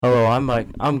Hello,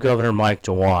 I'm Governor Mike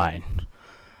DeWine.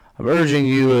 I'm urging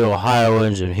you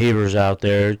Ohioans and Heavers out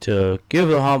there to give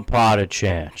the Hump Pod a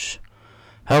chance.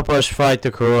 Help us fight the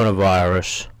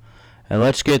coronavirus, and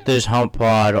let's get this Hump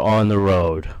Pod on the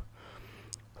road.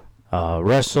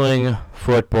 Wrestling,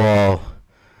 football,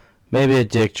 maybe a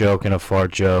dick joke and a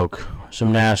fart joke,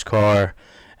 some NASCAR,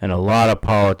 and a lot of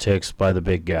politics by the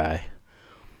big guy.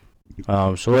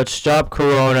 So let's stop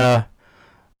Corona.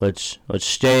 Let's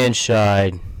stay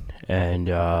inside and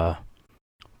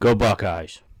go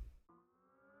Buckeyes.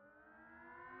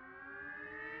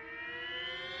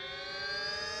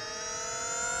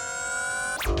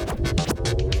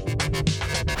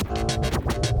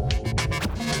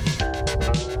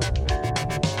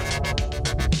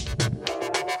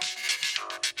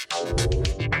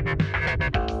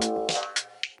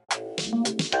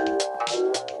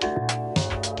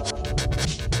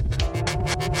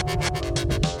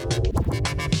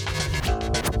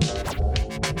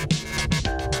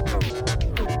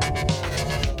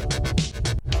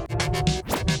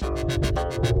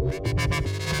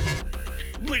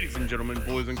 Ladies and gentlemen,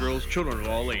 boys and girls, children of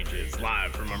all ages,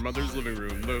 live from our mother's living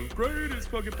room, the greatest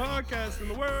fucking podcast in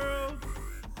the world.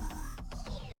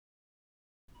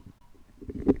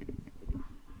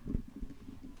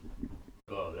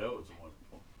 Oh, that was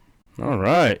wonderful. All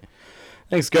right.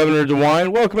 Thanks, Governor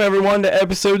DeWine. Welcome, everyone, to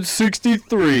episode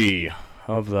 63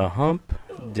 of the Hump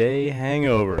Day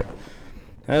Hangover.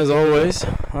 As always,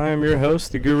 I am your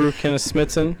host, the Guru Kenneth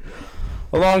Smithson.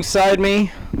 Alongside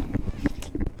me,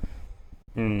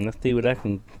 let's see what I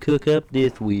can cook up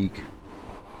this week.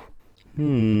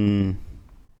 We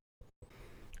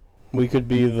could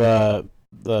be the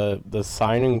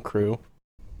signing crew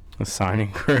A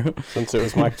signing crew. since it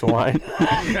was Mike DeWine.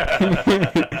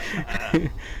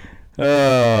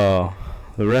 Oh,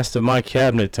 the rest of my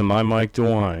cabinet to my Mike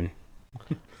DeWine.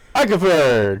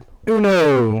 Eichelford!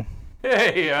 Uno!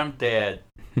 Hey, I'm dead.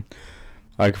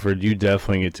 Eichelford, you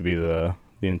definitely get to be the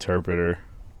interpreter.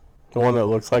 The one that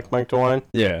looks like Mike DeWine?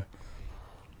 Yeah.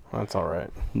 That's alright.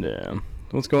 Yeah.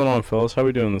 What's going on, fellas? How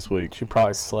we doing this week? She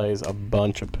probably slays a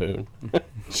bunch of poon.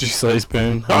 She slays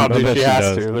poon. Oh, I dude, bet she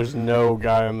has does. to. There's no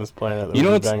guy on this planet that You know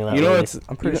would what's be banging that you know lady. what's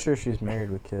I'm pretty sure she's married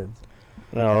with kids.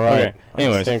 Alright. Okay,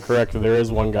 anyways. I stand corrected. There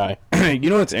is one guy. you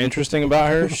know what's interesting about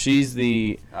her? She's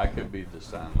the I could be the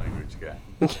sign language guy.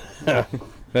 that's Yeah,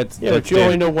 that's but you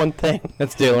only Dale, know one thing.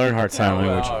 that's Dale Earnhardt sign Oh,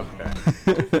 language.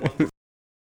 well, okay.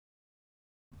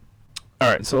 All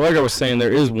right, so like I was saying,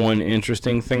 there is one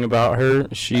interesting thing about her.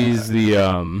 She's the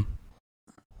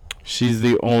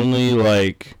only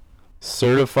like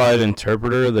certified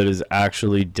interpreter that is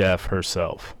actually deaf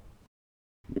herself.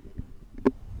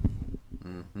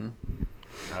 Mm-hmm.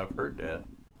 I've heard that.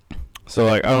 So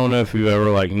like I don't know if you've ever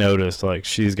like noticed like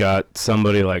she's got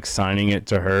somebody like signing it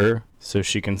to her so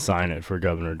she can sign it for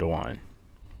Governor DeWine.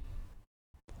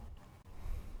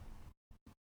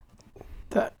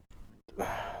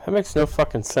 That makes no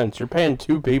fucking sense. You're paying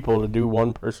two people to do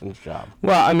one person's job.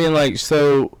 Well, I mean like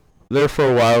so there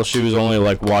for a while she was only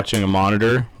like watching a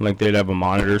monitor. Like they'd have a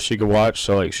monitor she could watch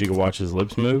so like she could watch his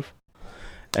lips move.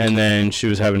 And then she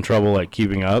was having trouble like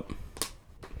keeping up.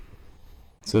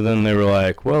 So then they were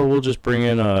like, well, we'll just bring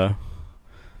in an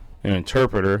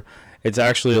interpreter. It's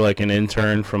actually like an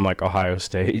intern from like Ohio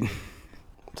State.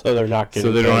 So they're not getting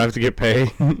So they don't paid. have to get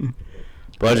paid.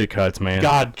 Budget cuts, man.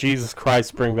 God, Jesus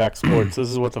Christ, bring back sports. This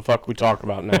is what the fuck we talk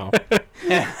about now.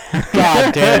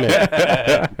 God damn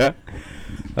it.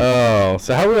 Oh,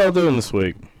 so how we all doing this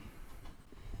week?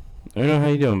 I know how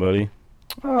you doing, buddy.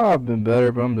 Oh, I've been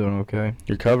better, but I'm doing okay.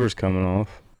 Your cover's coming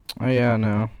off. Oh, yeah, I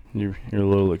know. You're a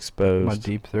little exposed. My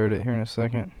deep throat it here in a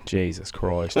second. Jesus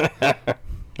Christ.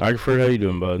 Eichelford, how you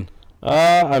doing, bud?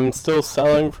 I'm still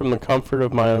selling from the comfort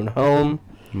of my own home.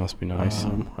 Must be nice.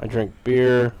 I drink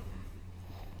beer,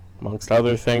 amongst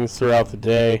other things, throughout the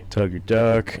day. Tug your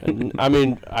duck. And, I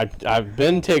mean, I've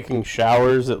been taking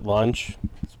showers at lunch.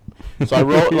 So I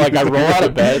roll out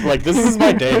of bed. Like, this is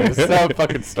my day. This is how it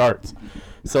fucking starts.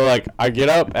 So, like, I get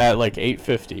up at, like,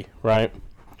 8:50, right?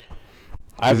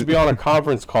 I have to be on a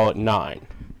conference call at 9.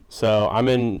 So I'm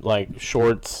in, like,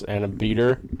 shorts and a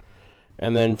beater.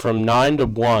 And then from 9 to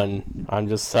 1, I'm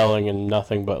just selling in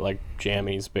nothing but, like,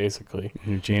 jammies, basically.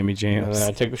 Your jammy And jams. then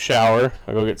I take a shower.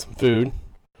 I go get some food.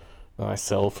 And I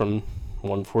sell from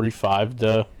 1:45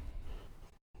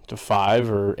 to 5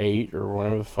 or 8 or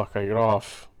whenever the fuck I get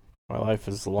off. My life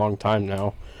is a long time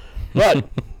now. But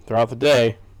throughout the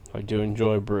day, I do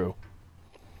enjoy brew.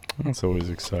 That's always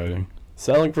exciting.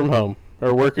 Selling from home.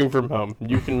 Or working from home.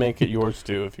 You can make it yours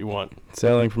too if you want.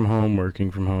 Selling from home, working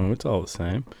from home, it's all the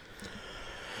same.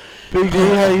 Big D,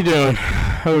 how you doing?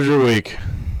 How was your week?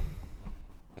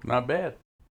 Not bad.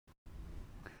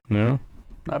 No.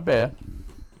 Not bad.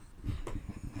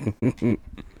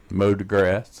 Mowed the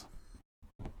grass.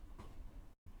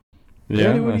 Yeah.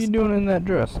 Daddy, what are that's- you doing in that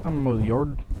dress? I'm with the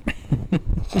yard.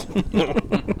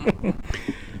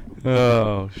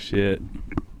 Oh shit.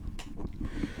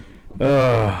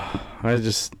 I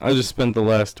just spent the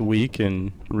last week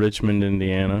in Richmond,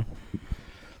 Indiana.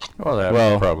 Well, that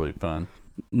Well- was probably fun.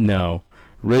 No,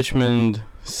 Richmond,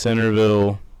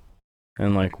 Centerville,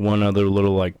 and like one other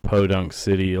little like podunk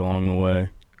city along the way.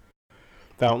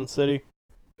 Fountain City.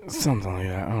 Something like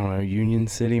that. I don't know. Union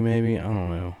City, maybe. I don't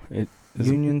know. It. Is,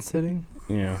 Union City?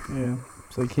 Yeah. Yeah.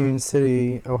 It's like Union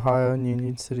City, Ohio, and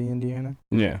Union City, Indiana.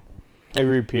 Yeah. I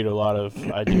repeat a lot of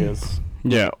ideas.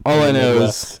 Yeah. All I know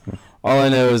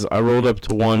is I rolled up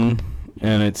to one,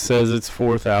 and it says it's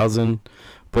 4,000,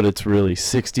 but it's really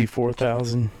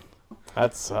 64,000.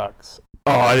 That sucks.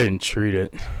 Oh, I didn't treat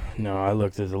it. No, I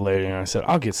looked at the lady and I said,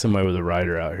 I'll get somebody with a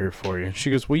rider out here for you.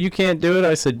 She goes, well, you can't do it.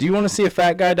 I said, do you want to see a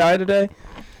fat guy die today?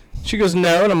 She goes,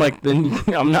 no. And I'm like, then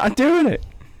I'm not doing it.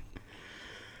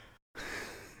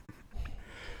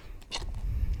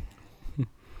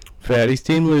 Fatty's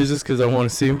team loses because I want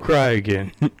to see him cry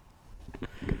again.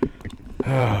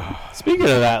 Speaking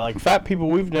of that, like fat people,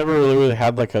 we've never really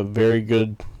had like a very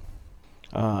good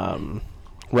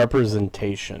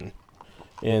representation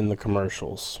in the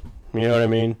commercials. You know what I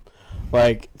mean?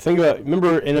 Like, think about,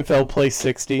 remember NFL Play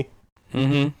 60?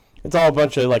 Mm-hmm. It's all a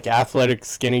bunch of like athletic,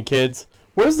 skinny kids.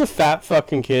 Where's the fat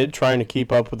fucking kid trying to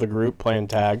keep up with the group playing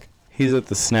tag? He's at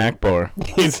the snack bar.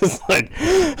 He's just like,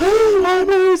 oh, I'm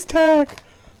always tag.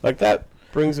 Like, that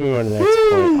brings me on to the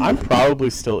next point. I'm probably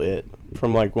still it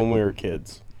from like when we were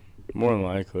kids. More than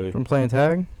likely. From playing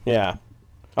tag? Yeah.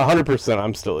 100%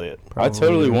 I'm still it. I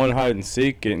totally won hide and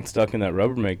seek getting stuck in that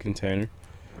Rubbermaid container.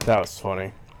 That was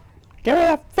funny. Get me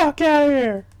the fuck out of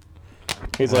here.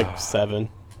 He's like 7.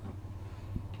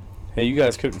 Hey, you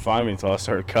guys couldn't find me until I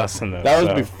started cussing though. That was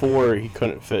so- before he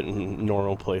couldn't fit in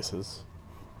normal places.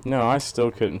 No, I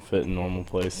still couldn't fit in normal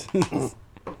places.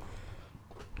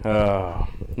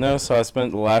 No, so I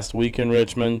spent the last week in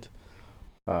Richmond.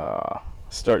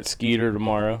 Start Skeeter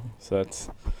tomorrow, so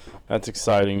that's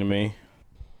exciting to me.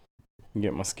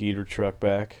 Get my Skeeter truck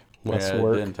back. Less Yeah, it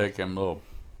work. didn't take them little.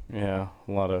 Yeah,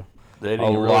 a lot They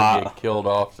didn't really lot. get killed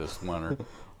off this winter.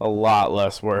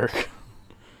 less work.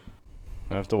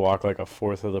 I have to walk like a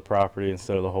fourth of the property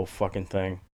instead of the whole fucking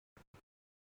thing.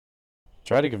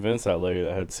 Tried to convince that lady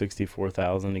that had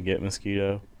 64,000 to get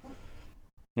mosquito.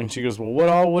 And she goes, well, what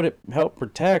all would it help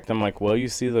protect? I'm like, well, you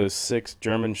see those 6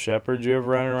 German Shepherds you have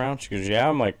running around? She goes, yeah.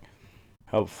 I'm like,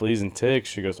 help fleas and ticks.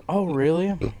 She goes, oh, really?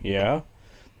 I'm like, yeah.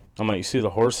 I'm like, you see the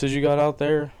horses you got out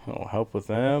there? It'll help with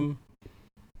them.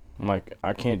 I'm like,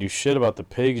 I can't do shit about the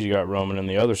pigs you got roaming in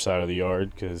the other side of the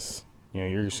yard because, you know,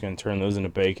 you're just going to turn those into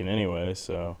bacon anyway,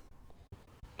 so.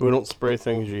 We don't spray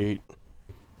things you eat.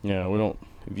 Yeah, we don't.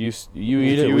 If you If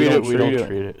eat it, you we eat don't it, we don't treat it.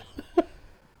 treat it.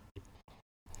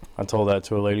 I told that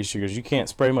to a lady. She goes, you can't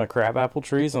spray my crabapple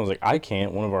trees? And I was like, I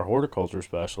can't. One of our horticulture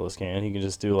specialists can. He can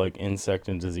just do like insect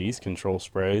and disease control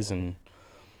sprays and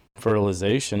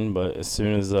fertilization. But as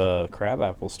soon as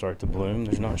crabapples start to bloom,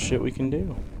 there's not shit we can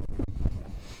do.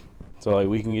 So like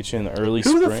we can get you in the early Who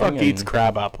spring. the fuck and eats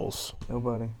crab apples?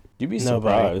 Nobody. You'd be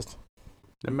Nobody. surprised.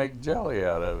 They make jelly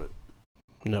out of it.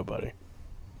 Nobody.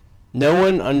 No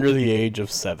one under the age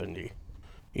of 70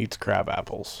 eats crab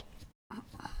apples.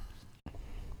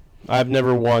 I've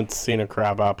never once seen a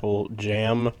crab apple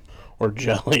jam or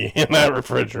jelly in that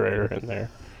refrigerator in there.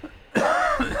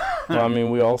 Well, I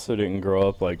mean, we also didn't grow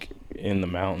up like in the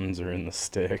mountains or in the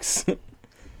sticks.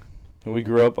 We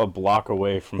grew up a block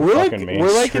away from We're like, fucking Main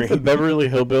we're like Street. if the Beverly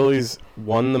Hillbillies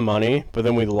won the money, but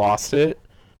then we lost it,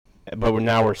 but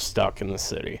now we're stuck in the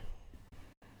city.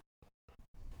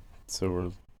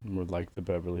 So we're like the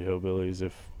Beverly Hillbillies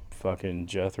if fucking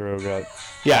Jethro got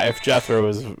Yeah, if Jethro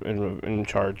was in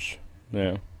charge.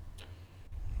 yeah.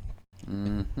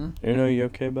 Mm-hmm. Uno, you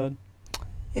okay, bud?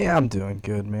 Yeah, I'm doing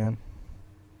good, man.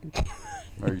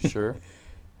 Are you sure?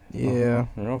 Yeah.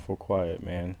 You're awful quiet,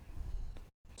 man.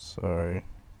 Sorry.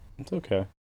 It's okay.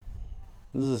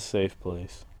 This is a safe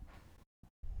place.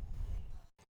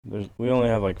 We only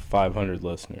have like 500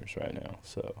 listeners right now,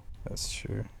 so. That's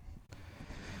true.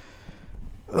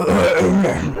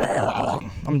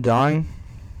 I'm dying.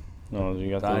 No, you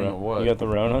got Dying of what? You got the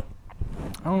Rona.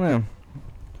 I don't know.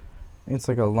 It's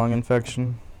like a lung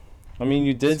infection. I mean,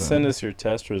 you did So- send us your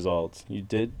test results. You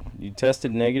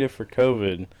tested negative for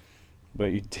COVID, but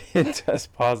you did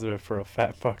test positive for a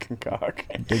fat fucking cock.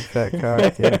 Big fat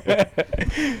cock. Yeah.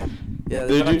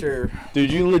 Yeah.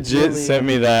 Dude, you legit really- sent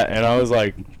me that, and I was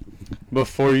like,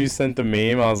 before you sent the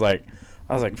meme, I was like,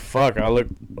 fuck. I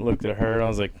looked at her and I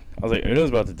was like, Uno's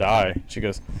about to die. She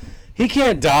goes, he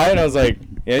can't die. And I was like,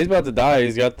 yeah, he's about to die.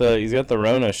 He's got the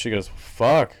Rona. She goes,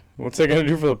 fuck. What's that gonna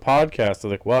do for the podcast? I was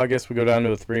like, well, I guess we go down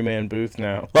to a 3-man booth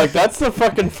now. Like, that's the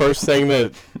fucking first thing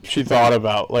that she thought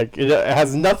about. Like, it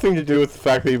has nothing to do with the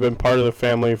fact that you've been part of the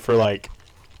family for, like,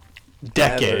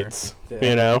 decades. Yeah.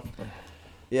 You know?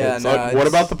 Yeah, It's no. like, what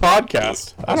about the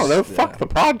podcast? I don't know. Fuck the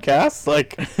podcast.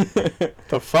 Like,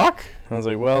 the fuck? I was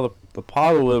like, well, the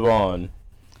pod will live on.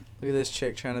 Look at this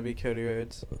chick trying to be Cody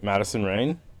Rhodes. Madison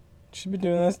Rain? She's been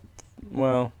doing that.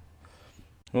 Well,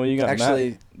 you got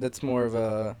Actually, that's more of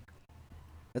a.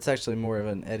 That's actually more of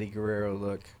an Eddie Guerrero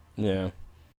look. Yeah.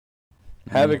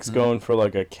 Havoc's Mhm. going for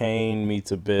like a Kane meets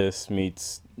Abyss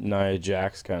meets Nia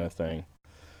Jax kind of thing.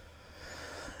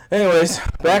 Anyways,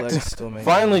 back Leg's to still making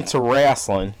finally to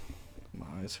wrestling. My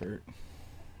eyes hurt.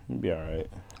 You'll be alright.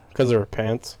 Because of her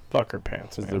pants. Fuck her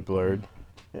pants. Because man. they're blurred.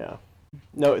 Yeah.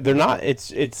 No, they're not. It's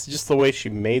just the way she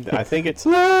made them. I think it's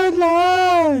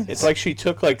it's like she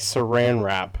took like saran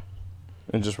wrap,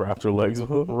 And just wrapped her legs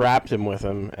with it. wrapped him with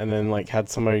them, and then like had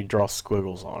somebody draw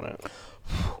squiggles on it.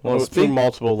 Well, Well, through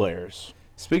multiple layers.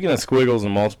 Speaking of squiggles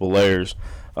and multiple layers,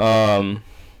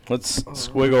 let's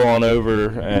squiggle on over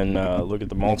and look at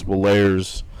the multiple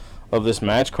layers of this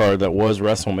match card that was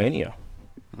WrestleMania.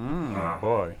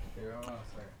 Boy.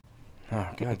 Oh,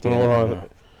 God Hold on.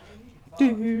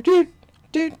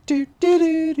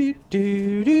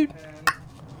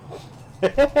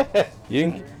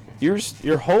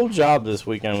 Your whole job this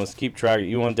weekend was keep track.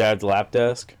 You want Dad's lap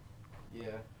desk?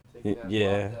 Yeah.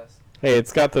 Yeah. Hey,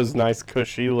 it's got those nice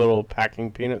cushy little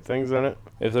packing peanut things in it.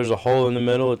 If there's a hole in the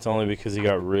middle, it's only because he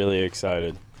got really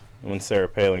excited when Sarah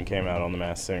Palin came out on The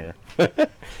Masked Singer.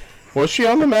 Was she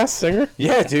on The Masked Singer?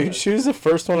 Yeah, dude, she was the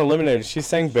first one eliminated. She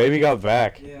sang "Baby Got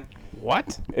Back." Yeah.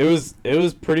 What? It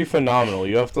was pretty phenomenal.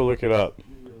 You have to look it up.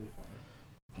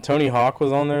 Tony Hawk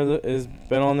was on there. Has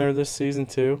been on there this season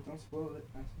too. Don't spoil it.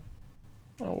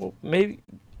 Oh, well, maybe.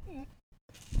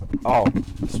 Oh,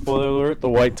 spoiler alert! The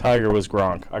White Tiger was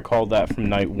Gronk. I called that from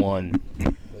night one.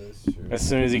 As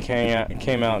soon as he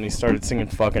came out and he started singing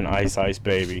fucking "Ice Ice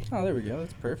Baby." Oh, there we go.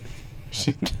 That's perfect.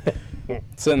 She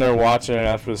sitting there watching it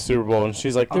after the Super Bowl, and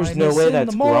she's like, "There's no Iris way in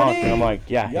that's the Gronk." morning. And I'm like,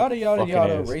 "Yeah, Yada yada fucking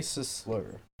yada. is. Racist slur.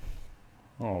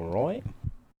 All right.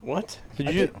 What?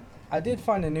 I did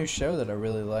find a new show that I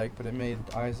really like, but it made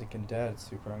Isaac and Dad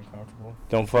super uncomfortable.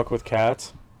 Don't fuck with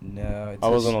cats. No, it's I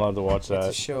wasn't allowed to watch It's a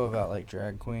that. show about like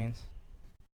drag queens.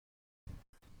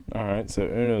 All right, so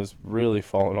Uno's really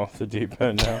falling off the deep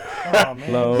end now. Oh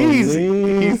man. Lonely. He's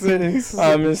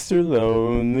I'm Mr.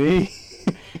 Lonely.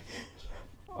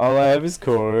 All I have is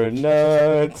corn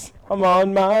nuts. I'm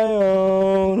on my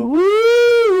own.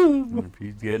 Woo! If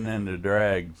he's getting into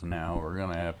drags now, we're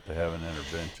gonna have to have an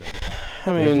intervention.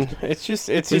 I mean, it's just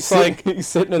like he's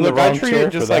sitting in the look, I wrong treat chair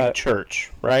it just for like that.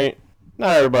 church, right?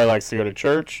 Not everybody likes to go to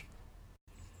church.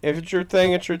 If it's your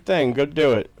thing, it's your thing. Go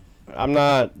do it. I'm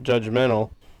not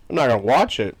judgmental. I'm not gonna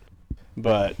watch it,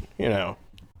 but you know,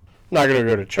 I'm not gonna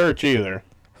go to church either.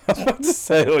 I was about to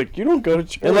say, like, you don't go to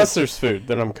church Unless there's food,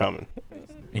 then I'm coming.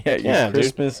 yeah, dude.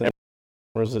 Christmas. And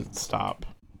Where does it stop?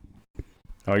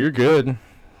 oh, you're good.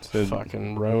 So,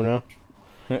 Fucking Rona.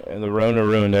 the Rona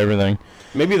ruined everything.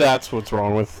 Maybe that's what's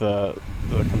wrong with the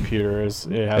computer. Is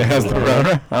it It has the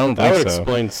Rona? I don't That think would so.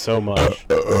 explain so much.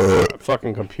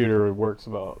 Fucking computer works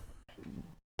about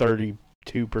 32%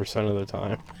 of the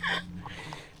time.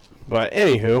 But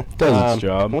anywho, Does its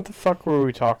job. What the fuck were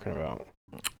we talking about?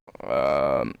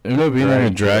 Uno being into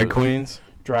Drag drag shows. queens.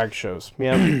 Drag shows.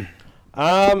 Yeah.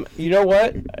 You know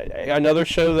what? Another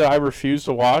show that I refuse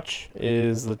to watch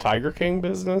is the Tiger King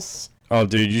business. Oh,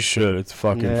 dude, you should. It's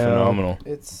fucking No. phenomenal.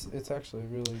 It's actually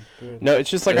really good. No, it's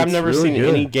just like I've It's never really seen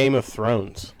good. any Game of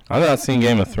Thrones. I've not seen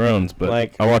Game of Thrones, but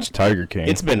Like, I watched Tiger King.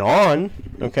 It's been on.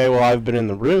 Okay, well, I've been in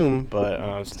the room, but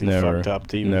I was too Never- fucked up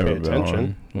to even never pay been attention.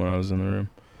 on when I was in the room.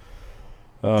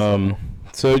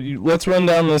 So let's run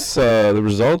down this the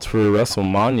results for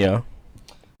WrestleMania,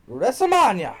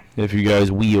 WrestleMania. if you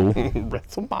guys will.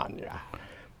 WrestleMania.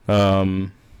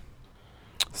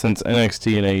 Since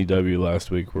NXT and AEW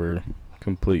last week were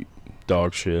complete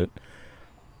dog shit.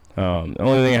 The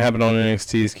only thing that happened on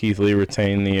NXT is Keith Lee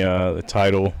retained the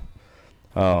title.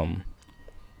 Shotzi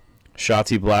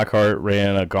Blackheart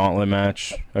ran a gauntlet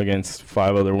match against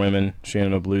 5 other women. She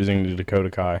ended up losing to Dakota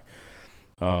Kai.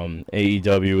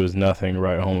 AEW is nothing to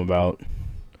write home about.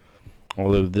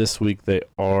 Although this week they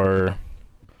are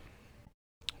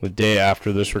the day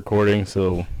after this recording,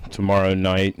 so tomorrow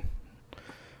night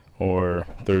or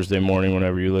Thursday morning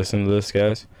whenever you listen to this,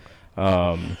 guys.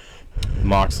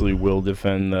 Moxley will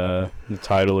defend the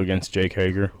title against Jake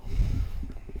Hager.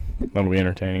 That'll be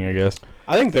entertaining, I guess.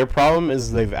 I think their problem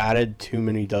is they've added too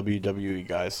many WWE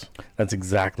guys. That's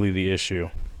exactly the issue.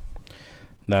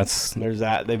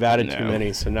 They've added too No.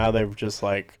 many, so now they're just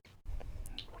like,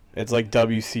 it's like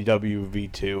WCW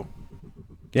V2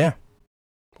 Yeah.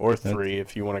 or 3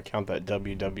 if you want to count that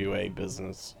WWA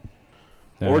business,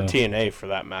 or TNA for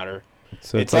that matter.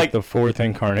 So it's like the fourth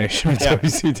incarnation of Yeah.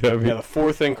 WCW. Yeah, the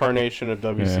 4th incarnation of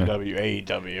WCW,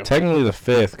 AEW. Technically the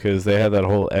fifth, because they had that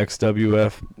whole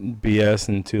XWF BS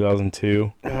in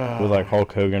 2002 with like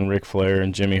Hulk Hogan, Ric Flair,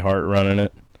 and Jimmy Hart running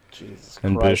it. Jesus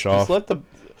and Christ. Bischoff.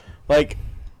 Just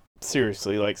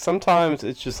seriously, sometimes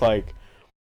it's just like,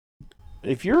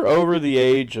 if you're over the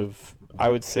age of, I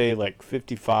would say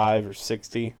 55 or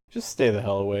 60, just stay the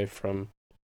hell away from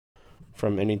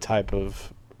any type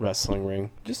of wrestling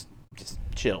ring. Just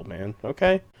chill, man.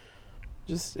 Okay.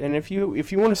 And if you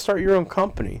want to start your own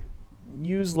company,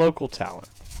 use local talent.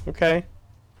 Okay.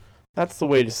 That's the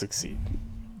way to succeed,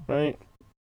 right?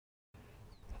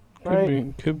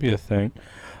 Could be a thing.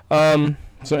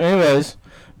 So anyways,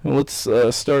 let's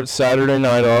start Saturday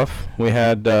night off. We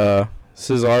had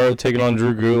Cesaro taking on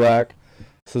Drew Gulak.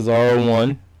 Cesaro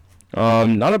won.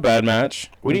 Not a bad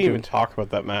match. We didn't even talk about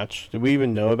that match. Did we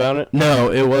even know about it?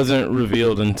 No, it wasn't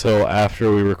revealed until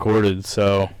after we recorded,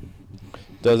 so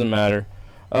doesn't matter.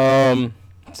 So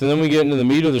then we get into the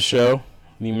meat of the show,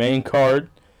 the main card.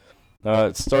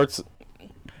 It starts.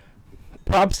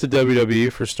 Props to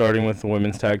WWE for starting with the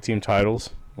women's tag team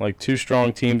titles. Like two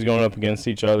strong teams going up against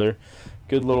each other.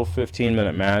 Good little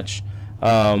 15-minute match.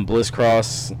 Bliss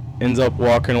Cross ends up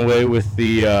walking away with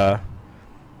the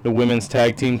women's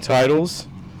tag team titles.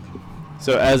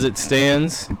 So as it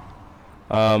stands,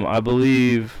 I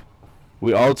believe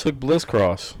we all took Bliss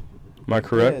Cross. Am I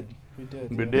correct? We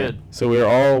did. We did. So we're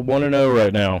all 1-0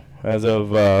 right now as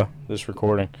of this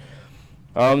recording.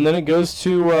 Then it goes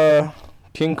to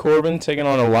King Corbin taking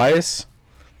on Elias.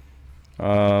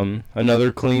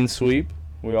 Another clean sweep.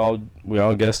 We all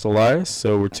guessed Elias,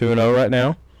 so we're 2-0 right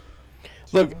now.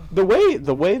 Look, the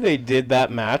way they did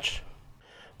that match,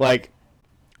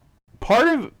 part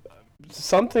of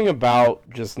something about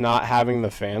just not having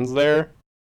the fans there,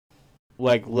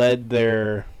 led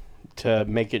there to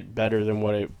make it better than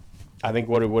what it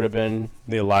would have been.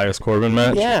 The Elias Corbin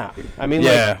match. Yeah, I mean,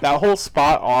 Yeah. that whole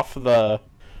spot off the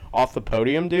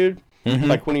podium, dude.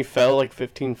 Mhm. When he fell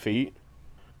 15 feet,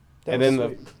 That and was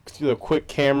then sweet. the quick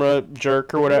camera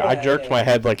jerk or whatever. I Yeah, jerked yeah. my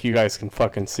head like you guys can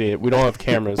fucking see it. We don't have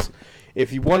cameras.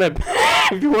 If you want to,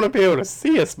 be able to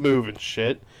see us move and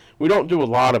shit, we don't do a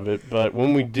lot of it, but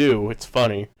when we do, it's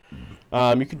funny.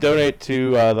 You can donate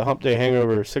to the Hump Day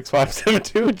Hangover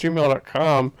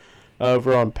 6572@gmail.com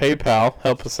over on PayPal.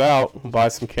 Help us out. We'll buy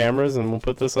some cameras and we'll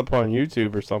put this up on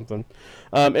YouTube or something.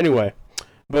 Anyway,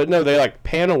 but no, they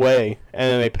pan away and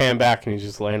then they pan back and he's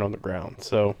just laying on the ground.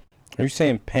 So Are you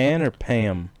saying Pan or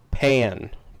Pam? Pan.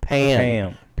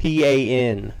 Pam.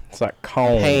 P-A-N. It's like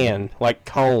comb. Pan, like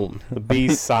comb. The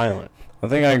B's silent. I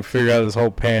think I can figure out this whole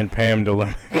Pam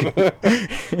dilemma.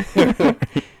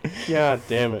 God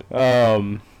damn it.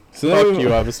 So Fuck then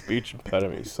you, I have a speech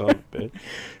impediment, you son of a bitch.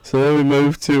 So then we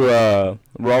move to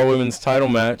Raw Women's title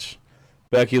match.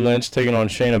 Becky Lynch taking on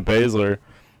Shayna Baszler.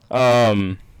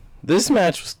 This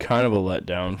match was kind of a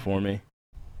letdown for me.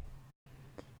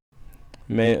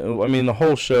 I mean, the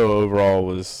whole show overall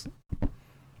was,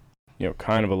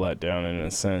 kind of a letdown in a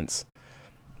sense.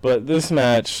 But this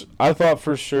match, I thought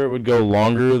for sure it would go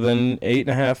longer than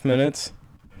 8.5 minutes.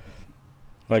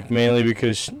 Mainly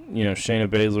because, Shayna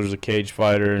Baszler's a cage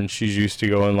fighter and she's used to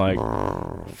going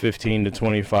 15 to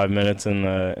 25 minutes in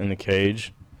the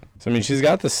cage. So, I mean, she's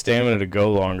got the stamina to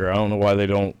go longer. I don't know why they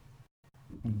don't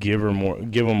give them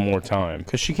more time.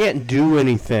 Because she can't do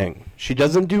anything. She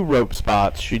doesn't do rope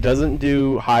spots. She doesn't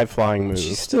do high-flying moves.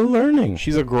 She's still learning.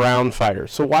 She's a ground fighter.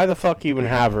 So why the fuck even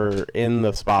have her in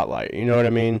the spotlight? You know what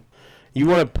I mean? You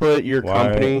want to put your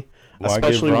company,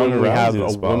 especially when we have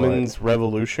a women's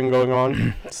revolution going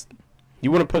on, you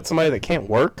want to put somebody that can't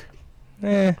work? You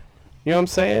know what I'm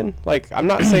saying? I'm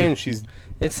not saying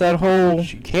It's that whole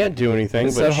she can't do anything,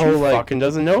 It's but that she whole, fucking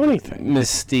doesn't know anything.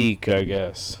 mystique, I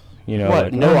guess.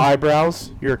 What? No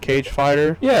eyebrows? You're a cage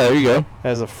fighter? Yeah, there you go.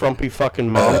 Has a frumpy fucking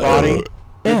mom body?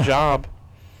 Yeah. Good job.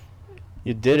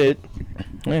 You did it.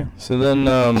 Yeah. So then,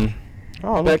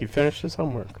 Oh, look, you finished his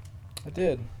homework I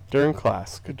did. during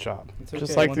class. Good job. It's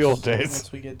Just okay. like the Once- old days.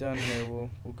 Once we get done here, we'll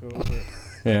go over it.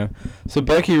 yeah. So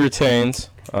Becky retains.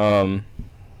 No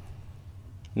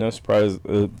surprise.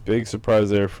 A big surprise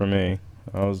there for me.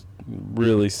 I was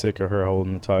really sick of her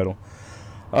holding the title.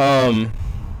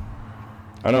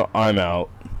 I know I'm out.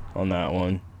 on that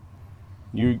one.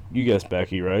 You guessed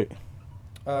Becky, right?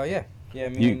 Yeah. Yeah,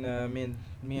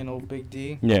 me and old Big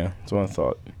D. Yeah, that's what I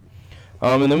thought.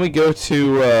 And then we go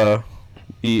to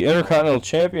the Intercontinental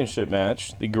Championship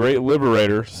match. The Great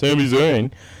Liberator, Sami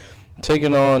Zayn,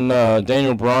 taking on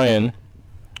Daniel Bryan.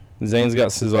 Zayn's got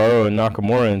Cesaro and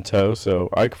Nakamura in tow, so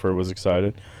Iker was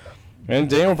excited. And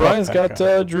Daniel Bryan's got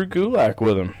Drew Gulak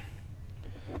with him.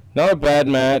 Not a bad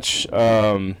match.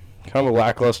 Kind of a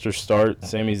lackluster start.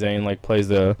 Sami Zayn plays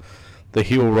the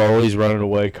heel role. He's running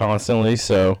away constantly,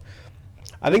 so...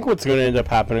 I think what's going to end up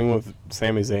happening with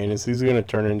Sami Zayn is he's going to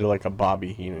turn into like a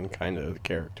Bobby Heenan kind of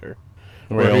character.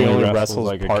 Where he only wrestles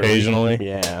occasionally.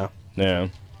 Yeah. Yeah.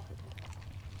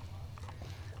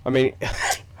 I mean,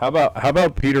 how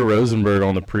about Peter Rosenberg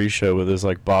on the pre-show with his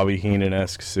Bobby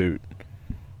Heenan-esque suit?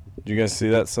 Did you guys see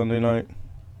that Sunday night?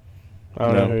 I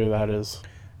don't know who that is.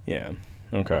 Yeah.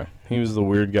 Okay. He was the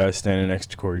weird guy standing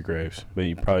next to Corey Graves, but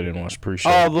you probably didn't watch pre-show.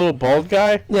 Oh, the little bald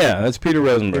guy? Yeah, that's Peter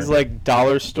Rosenberg. He's like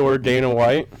dollar store Dana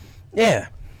White. Yeah.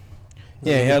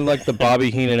 Yeah, he had the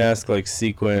Bobby Heenan-esque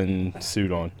sequin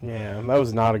suit on. Yeah, that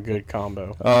was not a good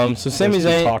combo. So Sami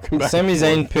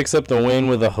Zayn picks up the win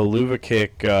with a haluva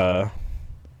kick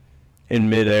in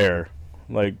midair.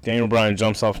 Daniel Bryan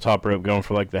jumps off top rope going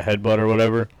for the headbutt or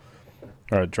whatever,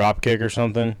 or a drop kick or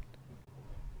something.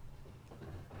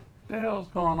 What the hell's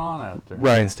going on out there?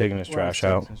 Ryan's taking his trash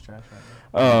out.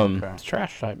 It's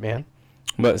trash type, man.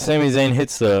 But Sami Zayn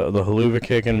hits the haluva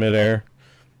kick in midair,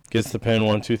 gets the pin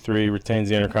 1, 2, 3, retains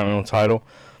the Intercontinental title.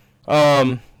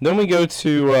 Then we go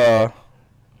to the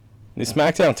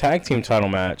SmackDown Tag Team title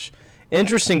match.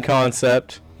 Interesting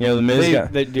concept. The Miz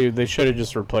they should have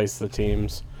just replaced the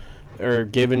teams, or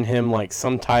given him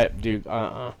some type.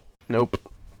 Nope.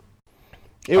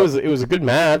 It was a good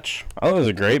match. I thought it was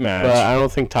a great match. But I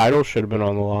don't think titles should have been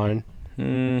on the line.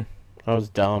 That was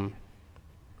dumb.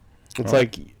 It's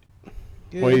what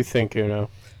do you think,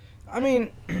 I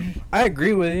mean, I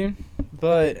agree with you,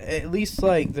 but at least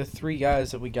the 3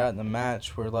 guys that we got in the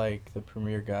match were the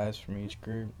premier guys from each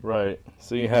group. Right.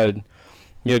 So you had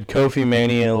Kofi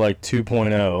Mania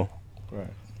 2.0. Right.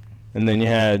 And then you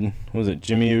had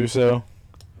Jimmy Uso?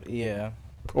 Yeah.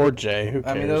 Or Jay, who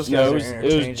cares? I mean, those guys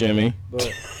it was Jimmy.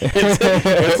 But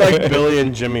it's like Billy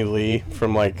and Jimmy Lee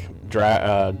from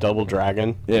Double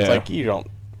Dragon. Yeah. It's you don't,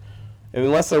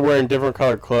 unless they're wearing different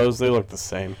colored clothes, they look the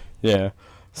same. Yeah.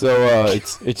 So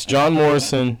it's John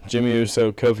Morrison, Jimmy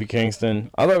Uso, Kofi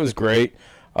Kingston. I thought it was great.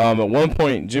 At one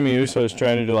point, Jimmy Uso is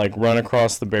trying to run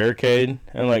across the barricade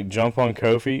and jump on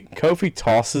Kofi. Kofi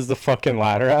tosses the fucking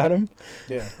ladder at him.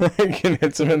 yeah. And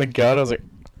hits him in the gut. I was like,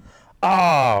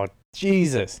 oh,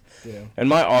 Jesus. Yeah. And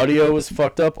my audio was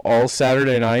fucked up all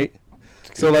Saturday night.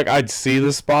 So I'd see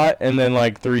the spot and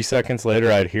then 3 seconds later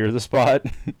I'd hear the spot.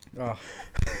 Oh.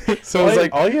 So it was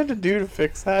all you have to do to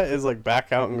fix that is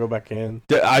back out and go back in.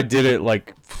 I did it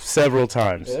several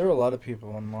times. Yeah, there were a lot of people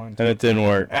online. And it didn't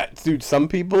work. Dude, some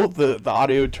people the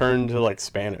audio turned to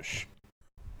Spanish.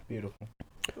 Beautiful.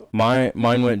 Mine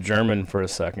went German for a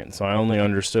second, so I only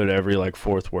understood every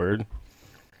 4th word.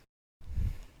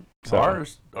 So,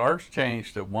 Ours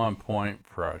changed at one point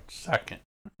for a second.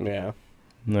 Yeah.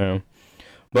 No.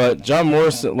 But John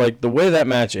Morrison, the way that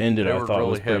match ended, They I were thought really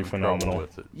was pretty having trouble phenomenal.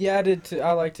 with it. Yeah, I did too.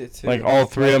 I liked it too. All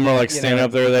 3 of them are standing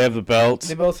up there. They have the belts,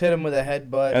 They both hit him with a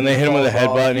headbutt. and they hit him with a falls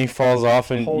off. headbutt, and he falls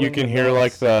off, and you Holding can the hear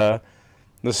belts.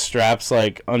 the straps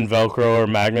unvelcro or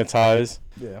magnetize,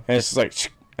 Yeah. and it's just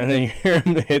and then you hear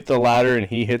him hit the ladder, and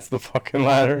he hits the fucking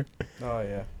ladder, Oh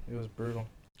yeah, it was brutal.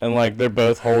 and they're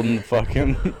both holding the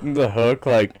fucking the hook,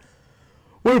 where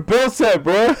the belts at,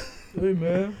 bro? Hey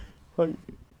man.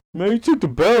 Man, you took the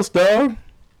belts, dog.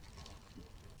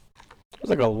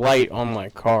 There's a light on my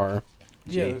car.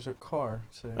 Yeah, there's a car.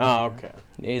 So Oh, okay.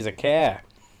 He's a cat.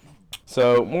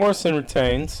 So Morrison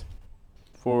retains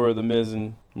for the Miz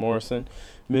and Morrison.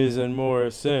 Miz and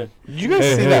Morrison. Did you guys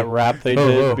Hey, see hey. that rap they Oh,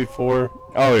 did oh. before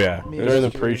Oh yeah, Me during the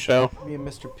Mr. pre-show? Me and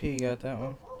Mr. P got that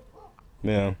one.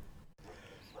 yeah.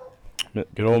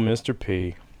 Good old Mr.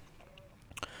 P.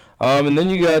 And then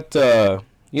you got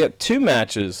 2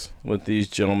 matches with these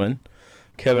gentlemen,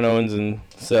 Kevin Owens and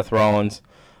Seth Rollins.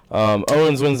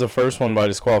 Owens wins the first one by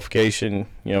disqualification,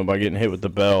 by getting hit with the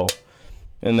bell,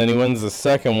 and then he wins the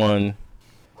second one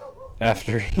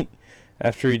after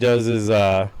he does his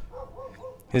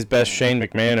best Shane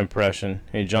McMahon impression.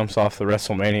 He jumps off the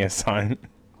WrestleMania sign.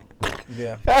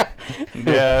 Yeah.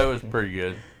 Yeah, it was pretty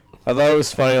good. I thought it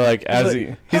was funny, he's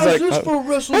How's this for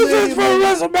 "How's this WrestleMania? for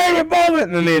a WrestleMania moment?"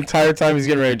 And then the entire time he's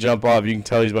getting ready to jump off, you can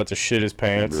tell he's about to shit his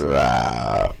pants.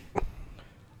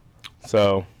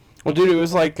 So, Well, dude, it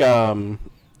was like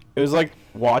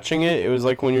watching it. It was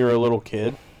like when you were a little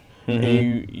kid,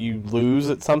 and you lose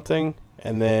at something,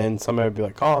 and then somebody would be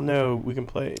like, "Oh no, we can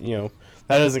play."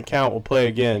 That doesn't count. We'll play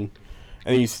again,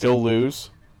 and you still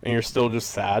lose, and you're still just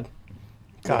sad.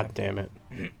 God damn it!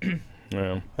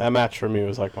 Yeah. That match for me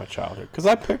was like my childhood because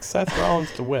I picked Seth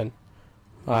Rollins to win.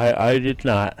 I did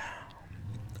not.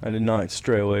 I did not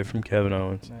stray away from Kevin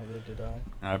Owens. Neither did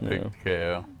I. I picked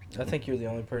KO. I think you're the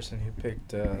only person who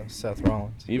picked Seth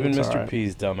Rollins. Even That's Mr. alright.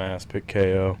 P's dumbass picked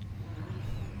KO.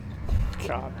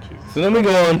 God, jeez. So then we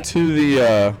go on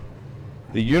to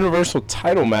the Universal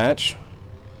title match.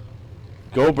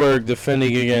 Goldberg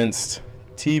defending against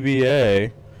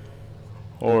TBA,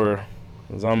 or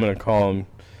as I'm going to call him,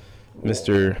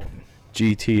 Mr.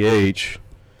 GTH.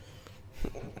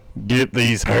 Get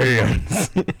these hands.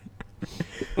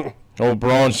 Old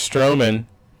Braun Strowman.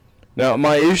 Now,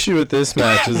 my issue with this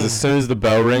match is as soon as the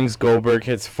bell rings, Goldberg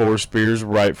hits 4 spears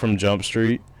right from Jump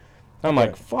Street. I'm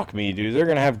like, fuck me, dude. They're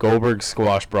going to have Goldberg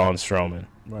squash Braun Strowman.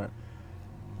 Right.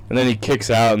 And then he kicks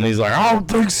out, and he's like, I don't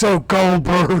think so,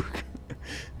 Goldberg.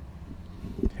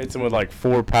 Hits him with like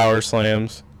 4 power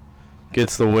slams.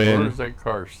 Gets the win. Where's that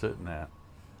car sitting at?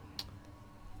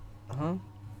 Huh?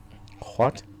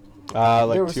 What?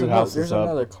 Like 2 houses there's up.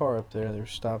 another car up there. They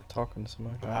stopped talking to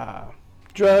somebody.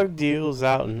 Drug deals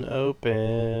out in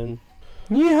open.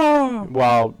 Yeah.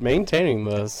 While maintaining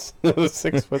this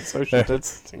 6-foot social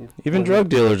distancing. Even drug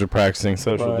dealers are practicing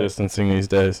social Right. distancing these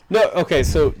days. No, okay,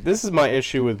 so this is my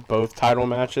issue with both title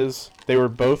matches. They were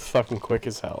both fucking quick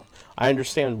as hell. I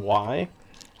understand why.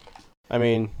 I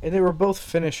mean, And they were both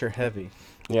finisher heavy.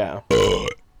 yeah.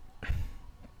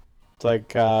 It's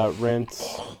like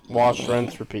rinse, wash,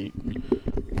 rinse, repeat.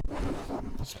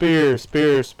 Spear,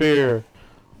 spear, spear.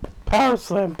 Power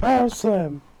slam, power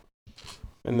slam.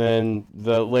 And then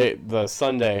the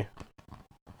Sunday,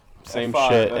 same F5,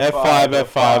 shit. F5,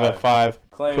 F5, F5.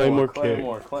 Claymore kick.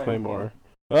 Claymore.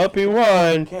 Up he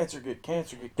won. Cancer kick.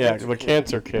 Yeah, the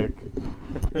cancer kick.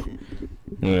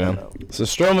 Yeah. So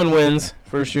Strowman wins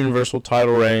first Universal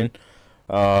title reign.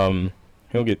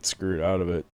 He'll get screwed out of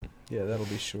it. Yeah, that'll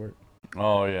be short.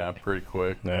 Oh yeah, pretty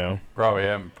quick. Yeah. Probably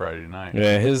happened Friday night.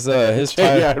 Yeah. His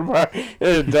Yeah, title.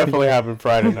 it definitely happened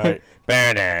Friday night.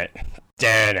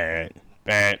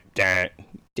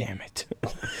 Damn it.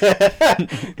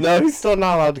 No, he's still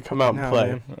not allowed to come out and No, play.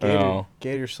 man. Gator, Oh.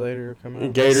 Gator Slater coming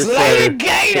out. Gator Slayer.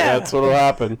 That's what'll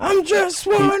happen. I'm just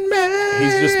one man.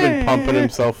 He's just been pumping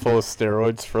himself full of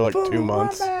steroids for like 2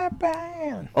 months.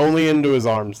 Only into his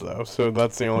arms though, so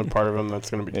that's the only part of him that's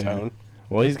gonna be Yeah. toned.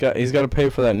 Well, he's got to pay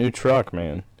for that new truck,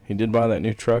 man. He did buy that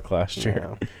new truck last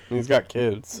year. Yeah. He's got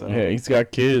kids. So. Yeah, he's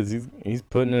got kids. He's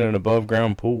putting in an above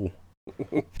ground pool.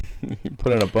 He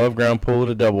put an above ground pool at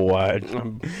a double wide.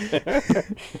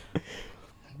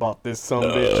 Bought this son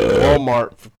of a bitch at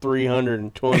Walmart for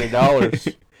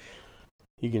 $320.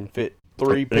 You can fit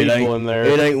 3 people in there.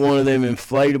 It ain't one of them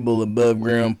inflatable above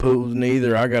ground pools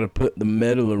neither. I gotta put the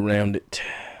metal around it.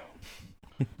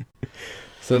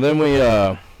 So then we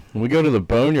go to the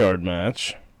Boneyard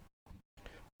match.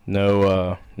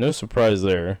 No surprise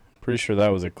there. Pretty sure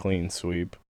that was a clean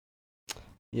sweep.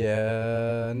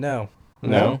 Yeah, no.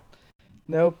 No?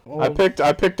 Nope. I picked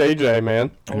AJ,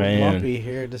 man. Old Man. Lumpy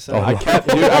here to say. Oh, I kept,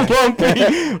 dude. Lumpy.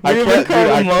 I We kept, called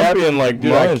dude, him Lumpy in like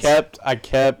dude, months. I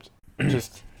kept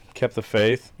just, Kept the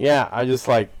faith. yeah. I just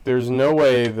like. There's no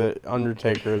way that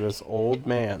Undertaker, this old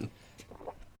man,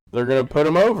 they're gonna put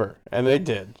him over, and they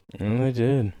did. And they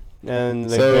did. And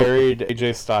they So- buried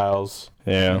AJ Styles,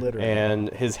 Yeah. Literally. and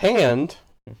his hand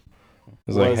It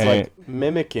was was like, hey,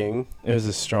 mimicking. it was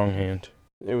a strong hand.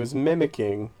 It was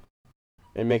mimicking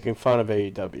and making fun of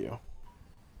AEW.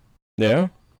 Yeah?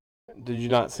 Did you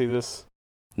not see this?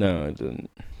 No, it didn't.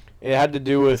 It had to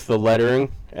do with the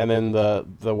lettering and then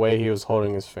the way he was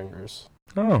holding his fingers.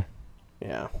 Oh,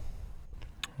 Yeah,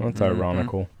 that's Mhm.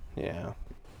 ironical. yeah.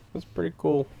 That's pretty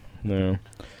cool. No.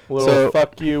 Little So-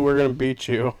 fuck you, we're gonna beat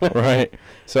you. Right.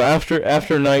 So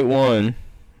after night one,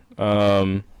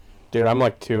 Dude, I'm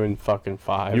like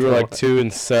 2-5. you were like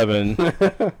 2-7.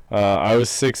 I was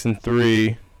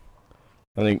 6-3.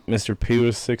 I think Mr. P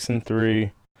was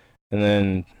 6-3, and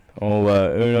then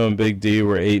Uno and Big D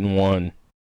were 8-1.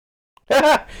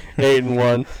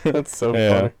 8-1. That's so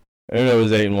Yeah. funny. Uno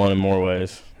was 8-1 in more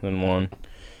ways than one.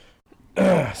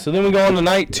 So then we go on to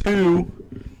night 2.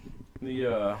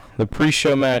 The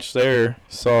pre-show match there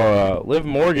saw Liv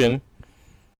Morgan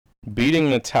beating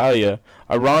Natalya.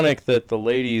 Ironic that the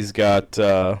ladies got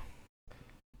about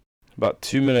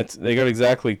 2 minutes. They got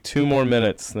exactly 2 more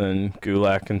minutes than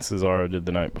Gulak and Cesaro did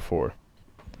the night before.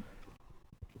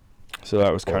 So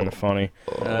that was kind of funny.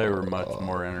 They were much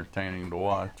more entertaining to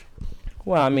watch.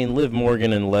 Well, I mean, Liv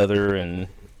Morgan in leather and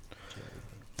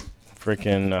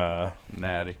freaking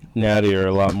Natty. are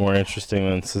a lot more interesting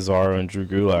than Cesaro and Drew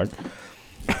Gulak.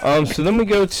 So then we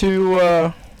go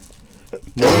to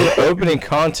the opening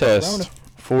contest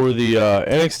for the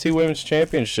NXT Women's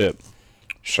Championship.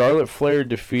 Charlotte Flair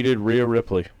defeated Rhea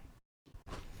Ripley.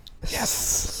 Yes.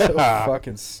 So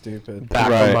fucking stupid.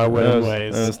 Back on my winning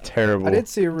ways. That was terrible. I did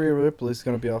see Rhea Ripley's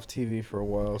going to be off TV for a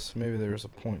while, so maybe there's a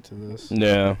point to this.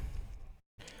 Yeah.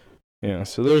 Yeah,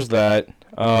 so there's that.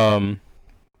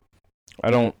 I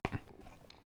don't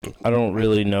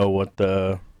really know what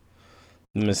the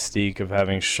mystique of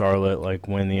having Charlotte like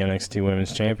win the NXT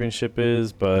Women's Championship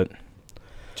is, but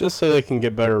Just so they can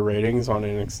get better ratings on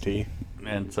NXT.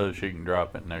 And so she can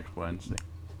drop it next Wednesday.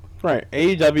 Right.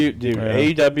 AEW, dude, Yeah.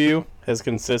 AEW has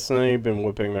consistently been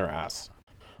whipping their ass.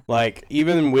 Like,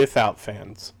 even without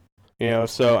fans. You know,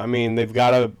 so, I mean, they've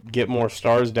got to get more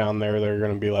stars down there. They're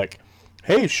going to be like,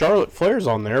 hey, Charlotte Flair's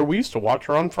on there. We used to watch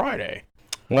her on Friday.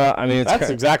 well, I mean, That's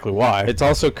exactly why. it's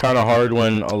also kind of hard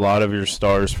when a lot of your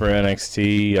stars for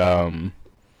NXT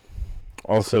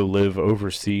also live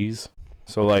overseas.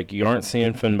 So, like, you aren't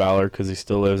seeing Finn Balor because he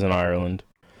still lives in Ireland.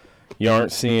 You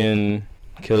aren't seeing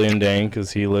Killian Dane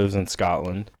because he lives in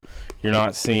Scotland. You're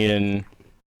not seeing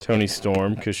Toni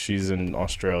Storm because she's in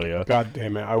Australia. God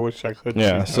damn it. I wish I could.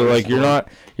 Yeah, see so Toni like Storm.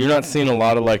 you're not seeing a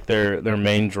lot of like their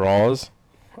main draws.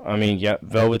 I mean, yeah,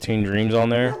 Velveteen Dream's on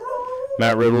there.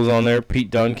 Matt Riddle's on there. Pete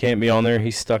Dunne can't be on there.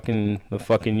 He's stuck in the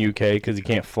fucking UK because he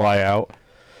can't fly out.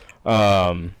 So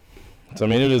I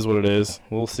mean, it is what it is.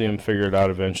 We'll see him figure it out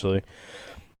eventually.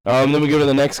 Then we go to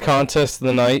the next contest of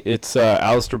the night. It's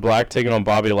Aleister Black taking on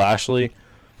Bobby Lashley.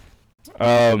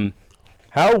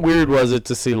 How weird was it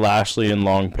to see Lashley in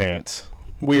long pants?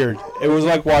 Weird. It was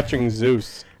like watching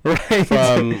Zeus Right.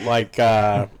 from, like,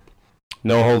 No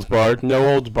Holds Barred. No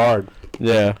Holds Barred.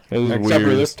 Yeah, it was Except weird.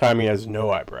 for this time he has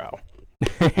no eyebrow.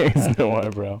 He's no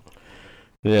eyebrow.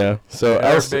 Yeah. So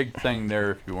Our Aleister- big thing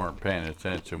there, if you weren't paying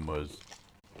attention, was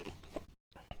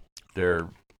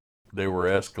they were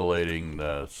escalating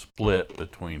the split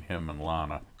between him and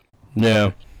Lana.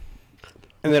 yeah.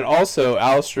 And then also,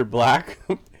 Aleister Black,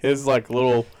 his, like,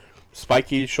 little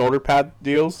spiky shoulder pad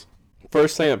deals.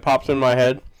 First thing that popped in my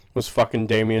head was fucking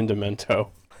Damien Demento.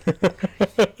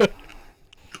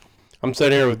 I'm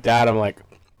sitting here with Dad, I'm like,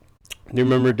 do you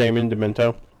remember Damien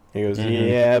Demento? He goes,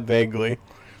 yeah, vaguely.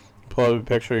 Pull up a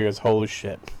picture, he goes, holy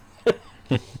shit.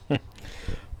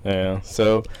 Yeah.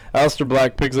 So Aleister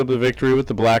Black picks up the victory with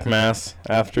the Black Mass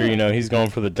after, he's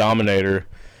going for the Dominator.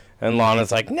 And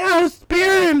Lana's like, no,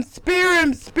 spear him, spear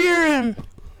him, spear him.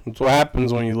 That's what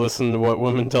happens when you listen to what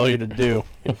women tell you to do.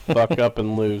 You fuck up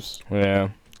and lose. Yeah.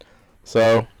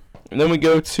 So, and then we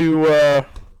go to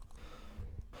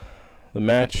the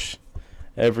match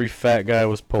every fat guy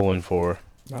was pulling for.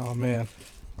 Oh, man.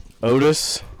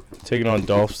 Otis taking on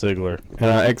Dolph Ziggler.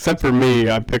 Except for me,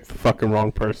 I picked the fucking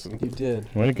wrong person. You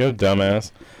did. Way to go,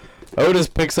 dumbass. Otis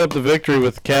picks up the victory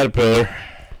with the Caterpillar.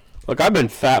 Look, I've been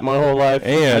fat my whole life.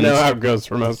 And- I know how it goes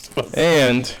for most of us.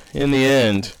 And, in the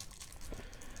end,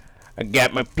 I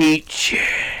got my peach.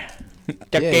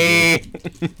 Yeah,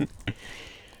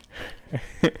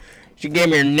 She gave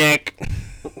me her neck.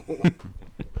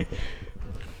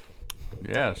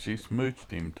 Yeah, she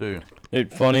smooched him too.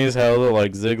 It's funny as hell that,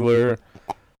 like, Ziggler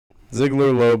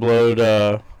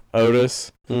low-blowed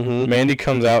Otis. Mm-hmm. Mandy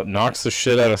comes out, knocks the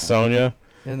shit out of Sonya,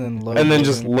 And then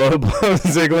just low-blows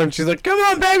Ziggler, and she's like, come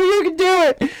on, baby, you can do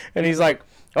it! And he's like,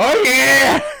 oh,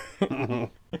 yeah!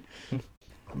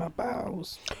 my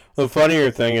bowels. The funnier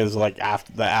thing is, like,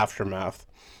 after the aftermath,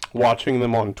 watching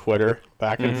them on Twitter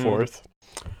back and forth.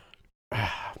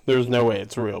 There's no way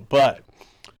it's real, but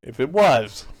if it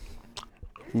was,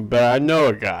 but I know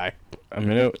a guy. I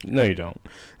mean, no, you don't.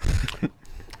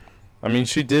 I mean,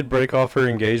 she did break off her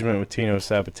engagement with Tino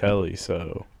Sabbatelli,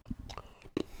 so...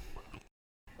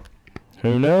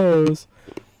 Who knows?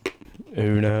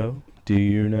 Uno, do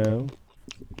you know?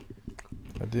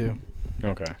 I do.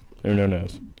 Okay. Uno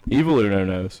knows. Evil Uno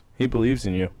knows. He believes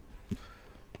in you.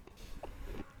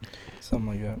 Something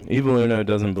like that. Evil Uno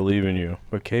doesn't believe in you,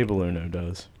 but Cable Uno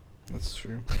does. That's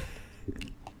true.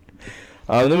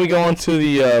 Then we go on to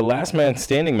the last man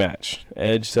standing match.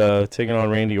 Edge taking on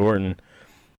Randy Orton.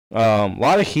 A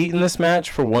lot of heat in this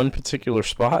match for one particular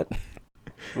spot.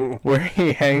 Where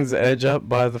he hangs Edge up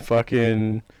by the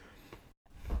fucking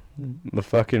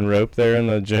rope there in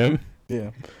the gym.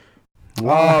 Yeah.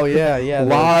 Oh, yeah. A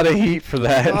lot of heat for A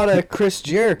that. lot of Chris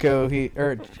Jericho heat.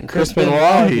 Or Chris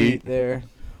Benoit heat. there.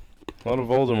 A lot of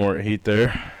Voldemort heat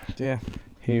there. Yeah.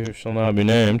 He who shall not be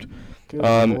named. Good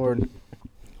Lord.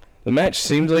 The match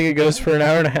seems like it goes for an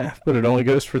hour and a half, but it only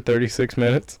goes for 36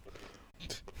 minutes.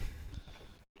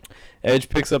 Edge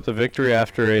picks up the victory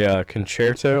after a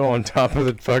concerto on top of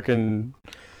the fucking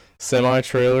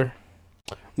semi-trailer.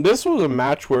 This was a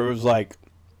match where it was like,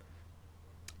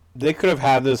 they could have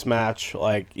had this match,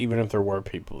 like, even if there were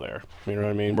people there. You know what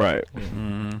I mean? Right.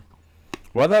 Mm-hmm.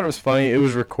 Well, I thought it was funny. It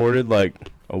was recorded like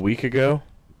a week ago.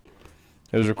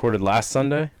 It was recorded last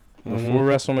Sunday before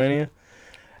WrestleMania.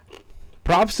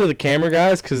 Props to the camera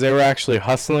guys because they were actually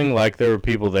hustling like there were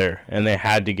people there and they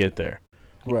had to get there.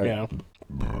 Right. Yeah.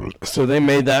 So they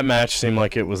made that match seem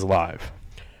like it was live.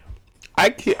 I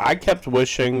kept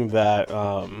wishing that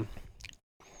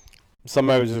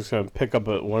somebody was just going to pick up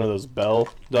one of those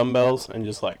dumbbells and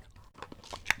just, like,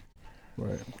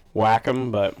 whack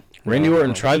him, but... Randy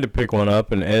Orton tried to pick one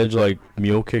up and Edge like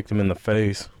mule kicked him in the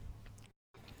face.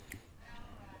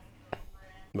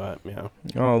 But, yeah.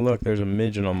 Oh, look, there's a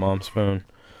midget on Mom's phone.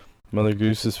 Mother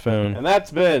Goose's phone. And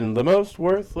that's been the most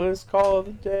worthless call of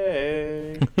the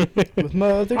day. With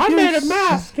Mother I Goose. made a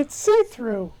mask. It's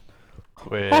see-through.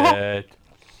 Quit.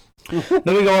 Then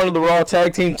we go on to the Raw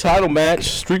Tag Team title match.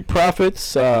 Street Profits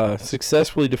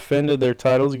successfully defended their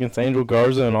titles against Angel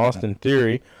Garza and Austin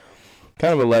Theory.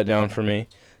 Kind of a letdown for me.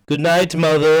 Good night,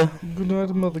 Mother. Good night,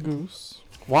 Mother Goose.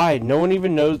 Why? No one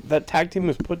even knows that tag team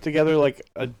was put together like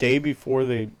a day before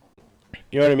they...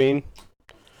 You know what I mean?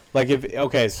 Like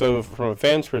so from a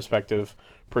fan's perspective,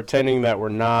 pretending that we're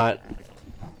not...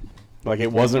 Like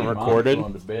it wasn't recorded.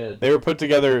 Going to bed. They were put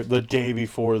together the day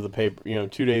before the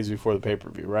 2 days before the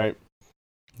pay-per-view, right?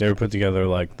 They were put together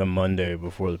like the Monday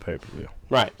before the pay-per-view.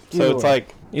 Right. So Either it's way.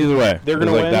 like... Either way, They're it was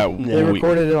gonna like win? that They week.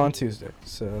 recorded it on Tuesday,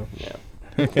 so... Yeah.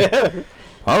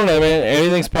 I don't know, man.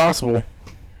 Anything's possible.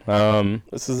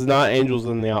 This is not Angels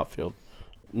in the outfield.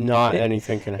 Not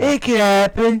anything can happen. It can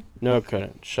happen. No, it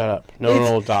couldn't. Shut up. No one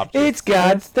will adopt you. It's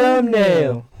God's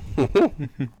thumbnail.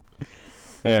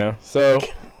 Yeah, so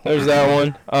there's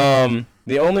that one.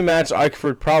 The only match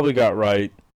Eikford probably got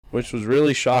right, which was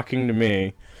really shocking to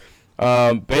me,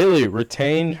 Bayley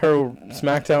retained her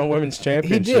SmackDown Women's He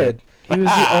Championship. did. He was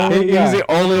the only He was guy.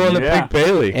 the only one to Yeah. pick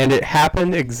Bayley. And it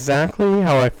happened exactly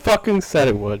how I fucking said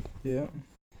it would. Yeah.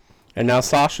 And now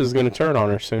Sasha's going to turn on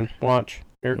her soon. Watch.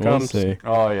 Here it We'll comes. see.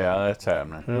 Oh yeah, that's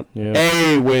happening. Yeah.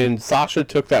 Hey, when Sasha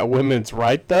took that women's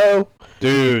right, though,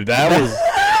 Dude, that was...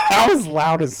 that was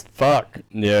loud as fuck.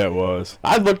 Yeah, it was.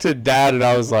 I looked at Dad and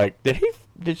I was like,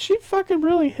 did she fucking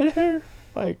really hit her?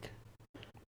 Like,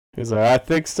 he's like, I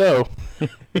think so.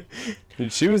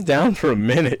 Dude, she was down for a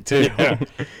minute, too. Yeah.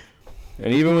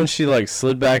 And even when she, like,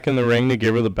 slid back in the ring to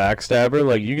give her the backstabber,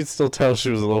 like, you could still tell she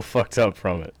was a little fucked up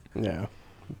from it. Yeah.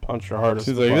 Punch her hard as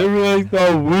She's fuck. like, they were like,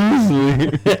 oh,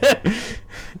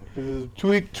 Woosley.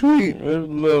 Tweet, tweet.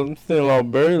 Little thing all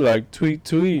bird, like, tweet,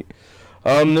 tweet.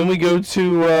 Then we go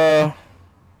to,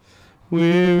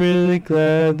 we're really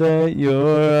glad that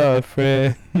you're our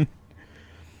friend.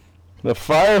 The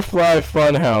Firefly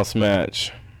Funhouse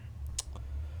match.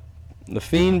 The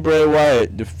Fiend Bray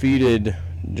Wyatt defeated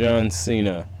John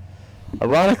Cena.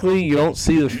 Ironically, you don't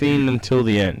see the Fiend until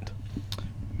the end.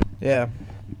 Yeah.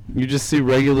 You just see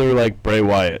regular, like, Bray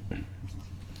Wyatt. And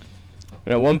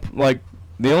at one,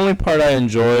 the only part I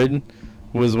enjoyed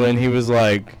was when he was,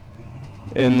 like,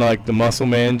 in, like, the Muscle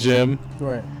Man gym.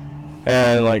 Right.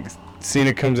 And, like,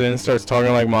 Cena comes in and starts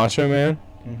talking like Macho Man.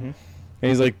 Mm-hmm. And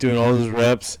he's, like, doing all his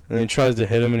reps. And he tries to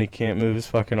hit him and he can't move his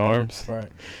fucking arms. Right.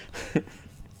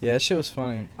 Yeah, that shit was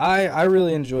funny. I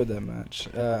really enjoyed that match.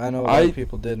 I know a lot of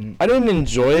people didn't. I didn't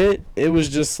enjoy it. It was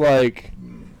just, like,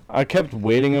 I kept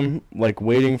waiting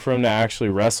for him to actually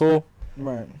wrestle.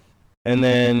 Right. And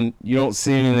then you don't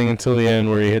see anything until the end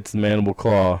where he hits the mandible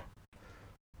claw.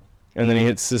 And then he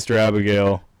hits Sister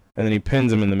Abigail. And then he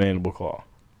pins him in the mandible claw.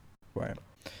 Right.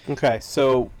 Okay,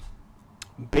 so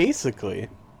basically,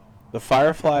 the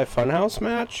Firefly Funhouse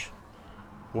match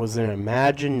was an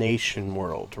imagination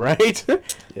world, right?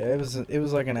 Yeah, it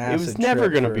was like an It acid was never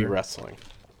trip going to for- be wrestling.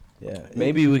 Yeah.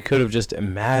 Maybe we could have just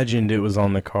imagined it was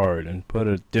on the card and put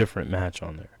a different match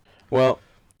on there. Well,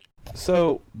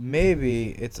 so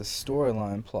Maybe it's a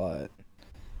storyline plot.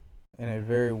 And a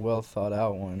very well thought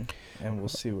out one. And we'll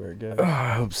see where it goes.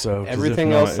 I hope so. 'cause everything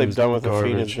if not, else it they've was done with the Fiend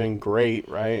has garbage. been great,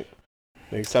 right?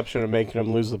 The exception of making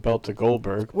him lose the belt to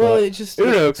Goldberg. Well, but- it just...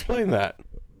 Uno, explain that.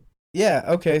 Yeah,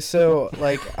 okay, so,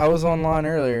 like, I was online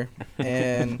earlier,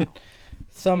 and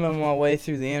thumbing my way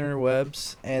through the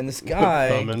interwebs, and this guy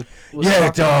Thumbing. was Yeah,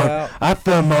 talking dog. about... I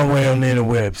found my way on the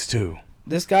interwebs too.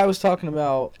 This guy was talking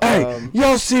about... Hey,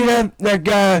 y'all see that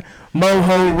guy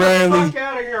Moho Rarely?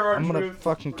 out of here, I'm gonna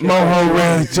fucking... kick Moho your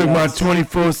Rarely ass. took my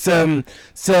 24/7,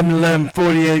 7-11,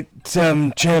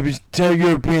 48/7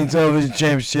 European Television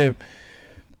Championship.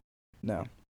 No.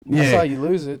 I saw you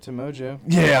lose it to Mojo.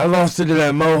 Yeah, I lost it to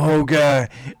that Moho guy,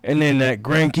 and then that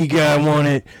Granky guy won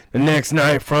it the next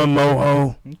night from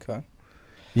Moho. Okay.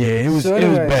 Yeah, it was So it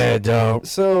was anyway, bad, dog.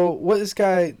 So what this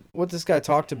guy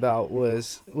talked about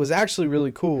was actually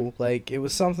really cool. Like, it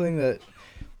was something that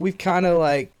we've kind of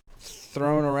like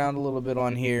thrown around a little bit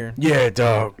on here. Yeah,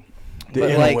 dog. The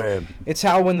But, like, interweb. It's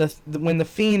how when the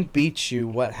fiend beats you,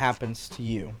 what happens to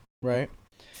you, right?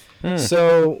 Hmm.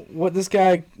 So what this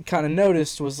guy kind of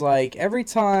noticed was, like, every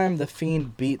time the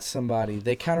fiend beats somebody,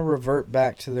 they kind of revert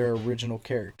back to their original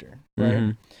character, right?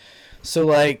 Mhm. So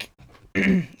like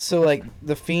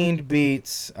the fiend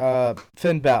beats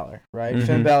Finn Balor, right? Mhm.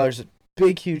 Finn Balor's a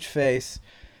big huge face,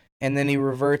 and then he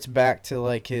reverts back to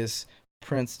like his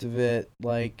Prince Devitt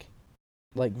like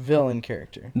villain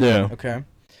character. Yeah. Okay.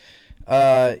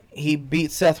 He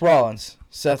beat Seth Rollins.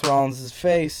 Seth Rollins'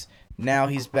 face. Now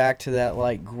he's back to that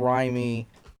like grimy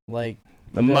like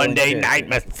The villain Monday character. Night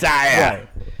Messiah.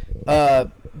 Right.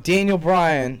 Daniel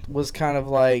Bryan was kind of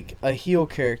like a heel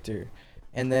character,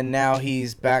 and then now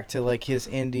he's back to like his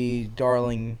indie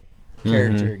darling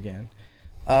character again.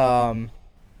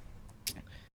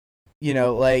 You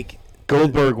know, like,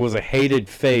 Goldberg was a hated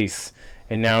face,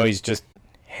 and now he's just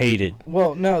hated.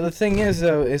 well, no, the thing is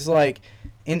though, is like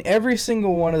in every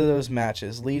single one of those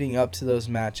matches, leading up to those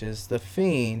matches, the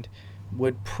Fiend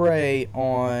would prey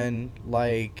on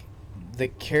like the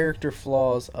character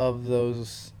flaws of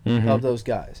those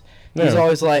guys. He's Yeah.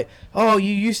 always like, "Oh,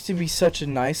 you used to be such a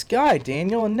nice guy,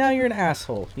 Daniel, and now you're an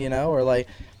asshole," you know, or like,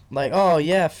 "Oh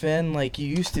yeah, Finn, like you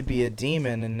used to be a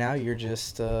demon, and now you're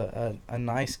just a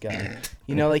nice guy,"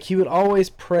 you know, like he would always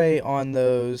prey on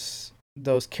those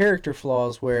character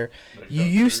flaws where you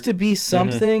used to be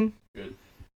something,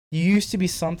 you used to be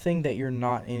something that you're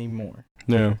not anymore.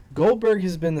 Yeah. Goldberg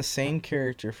has been the same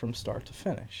character from start to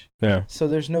finish, Yeah. so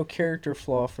there's no character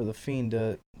flaw for the Fiend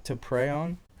to prey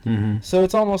on. Mm-hmm. So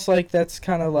it's almost like that's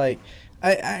kind of like,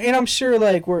 and I'm sure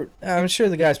like I'm sure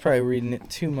the guy's probably reading it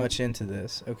too much into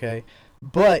this, okay,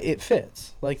 but it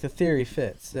fits. Like the theory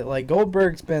fits that like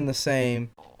Goldberg's been the same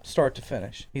start to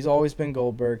finish. He's always been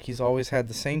Goldberg. He's always had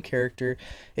the same character.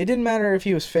 It didn't matter if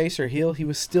he was face or heel. He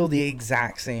was still the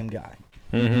exact same guy,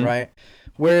 right?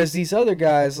 Whereas these other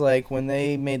guys, like when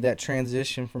they made that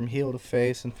transition from heel to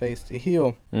face and face to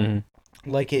heel,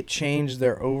 like it changed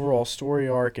their overall story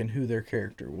arc and who their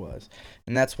character was.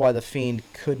 And that's why the Fiend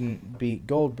couldn't beat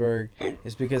Goldberg,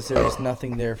 is because there was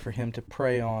nothing there for him to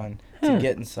prey on to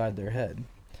get inside their head.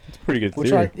 It's a pretty good Which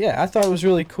theory. I thought was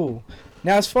really cool.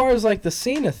 Now as far as like the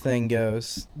Cena thing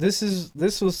goes, this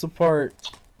was the part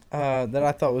that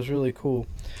I thought was really cool.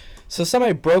 So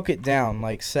somebody broke it down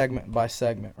like segment by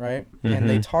segment, right? And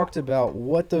they talked about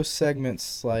what those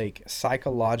segments like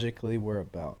psychologically were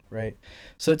about, right?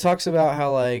 So it talks about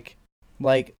how like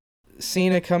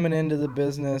Cena coming into the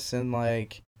business and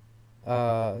like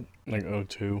Like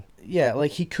O2. yeah,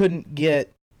 like he couldn't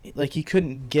get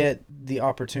the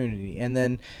opportunity, and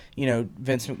then you know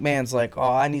Vince McMahon's like, oh,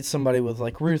 I need somebody with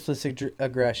like ruthless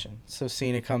aggression. So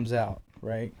Cena comes out,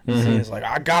 right? Cena's like,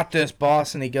 I got this,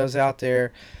 boss, and he goes out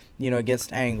there, you know,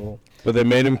 against Angle, But they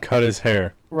made him cut his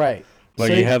hair. right? Like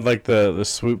So he had like the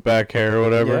swoop back hair or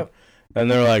whatever. Yep. And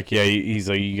they're like, yeah, he's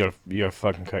like, you gotta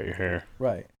fucking cut your hair.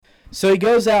 Right. So he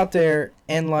goes out there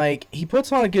and like he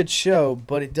puts on a good show,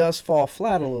 but it does fall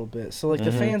flat a little bit. So like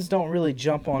the fans don't really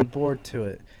jump on board to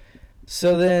it.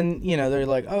 So then, you know, they're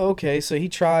like, "Oh, okay." So he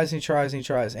tries and he tries and he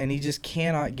tries, and he just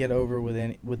cannot get over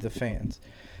with the fans.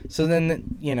 So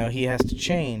then, you know, he has to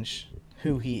change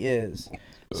who he is.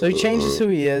 So he changes who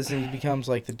he is, and he becomes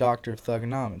like the Doctor of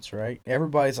Thugonomics, right?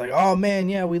 Everybody's like, "Oh man,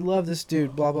 yeah, we love this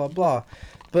dude," blah blah blah.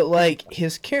 But like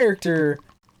his character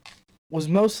was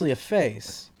mostly a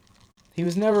face. He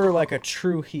was never like a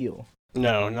true heel.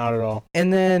 No, not at all.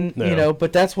 And then, No. you know,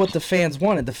 but that's what the fans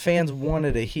wanted. The fans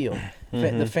wanted a heel.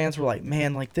 The fans were like,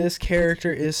 man, like this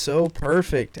character is so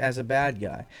perfect as a bad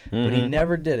guy. But he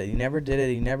never did it. He never did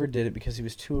it. He never did it because he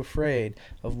was too afraid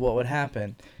of what would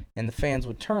happen. And the fans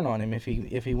would turn on him if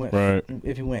he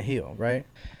went heel, right?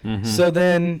 So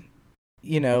then,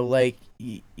 you know, like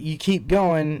you keep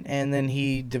going, and then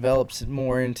he develops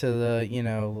more into the, you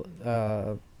know,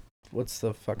 what's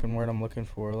the fucking word I'm looking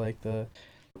for? Like the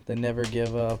never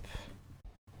give up.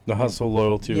 The hustle,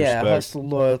 loyalty, Yeah, respect. hustle,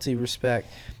 loyalty, respect.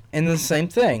 And the same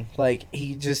thing. Like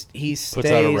he stays. Puts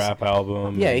out a rap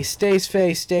album. Yeah, he stays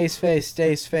face,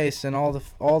 and all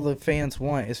the fans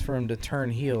want is for him to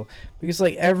turn heel, because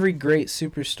like every great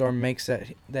superstar makes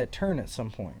that turn at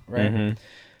some point, right?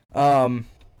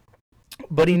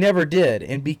 But he never did,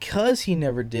 and because he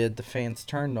never did, the fans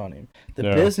turned on him. The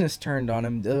Yeah. business turned on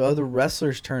him. The other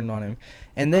wrestlers turned on him.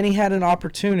 And then he had an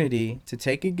opportunity to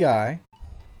take a guy,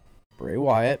 Bray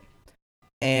Wyatt,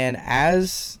 and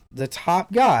as the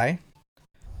top guy,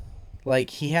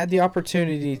 like, he had the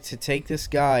opportunity to take this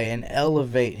guy and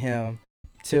elevate him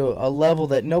to a level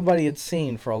that nobody had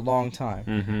seen for a long time.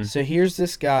 Mm-hmm. So here's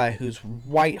this guy who's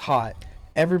white hot.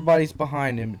 Everybody's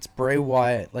behind him. It's Bray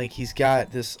Wyatt. Like, he's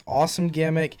got this awesome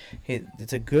gimmick.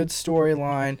 It's a good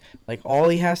storyline. Like, all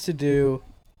he has to do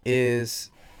is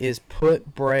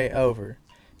put Bray over.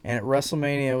 And at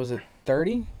WrestleMania, was it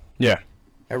 30? Yeah.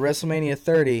 At WrestleMania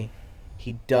 30,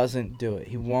 he doesn't do it.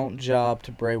 He won't job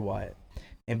to Bray Wyatt.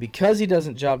 And because he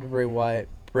doesn't job to Bray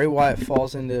Wyatt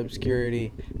falls into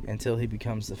obscurity until he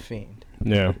becomes the Fiend.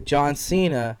 Yeah. John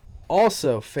Cena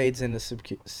also fades into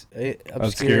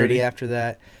obscurity after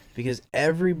that, because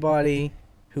everybody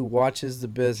who watches the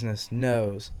business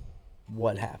knows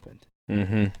what happened.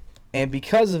 Mm-hmm. And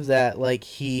because of that, like,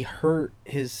 he hurt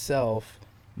himself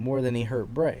more than he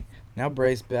hurt Bray. Now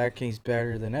Bray's back and he's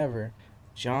better than ever.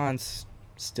 John's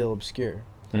still obscure.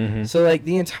 Mm-hmm. So, like,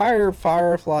 the entire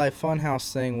Firefly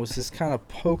Funhouse thing was just kind of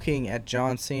poking at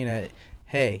John Cena.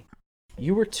 Hey,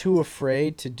 you were too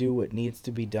afraid to do what needs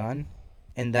to be done,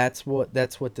 and that's what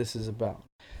this is about.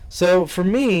 So, for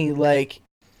me, like,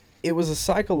 it was a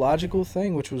psychological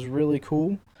thing, which was really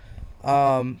cool.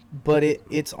 But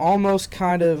it's almost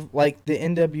kind of like the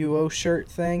NWO shirt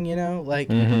thing, you know? Like,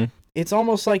 Mm-hmm. it's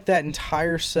almost like that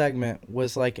entire segment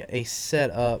was like a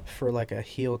setup for, like, a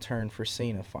heel turn for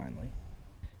Cena finally.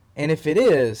 And if it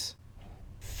is,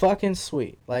 fucking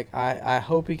sweet. Like, I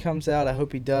hope he comes out. I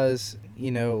hope he does,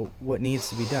 you know, what needs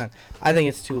to be done. I think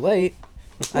it's too late.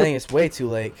 I think it's way too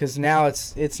late, because now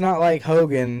it's not like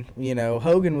Hogan. You know,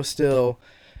 Hogan was still,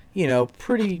 you know,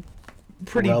 pretty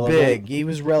Relevant. big. He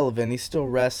was relevant. He's still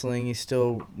wrestling. He's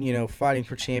still, you know, fighting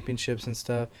for championships and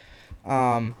stuff.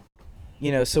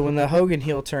 You know, so when the Hogan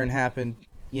heel turn happened,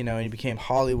 you know, and he became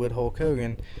Hollywood Hulk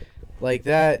Hogan, like,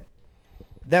 that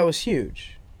was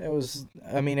huge. It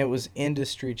was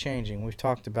industry changing. We've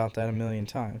talked about that a million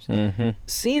times. Mm-hmm.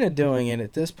 Cena doing it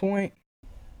at this point,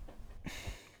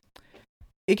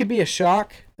 it could be a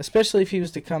shock, especially if he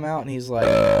was to come out and he's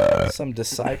like some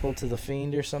disciple to the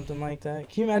Fiend or something like that.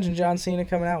 Can you imagine John Cena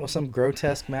coming out with some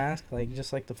grotesque mask, like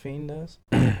just like the Fiend does?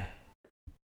 I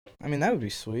mean, that would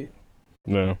be sweet.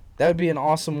 No. That would be an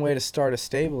awesome way to start a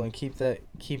stable and keep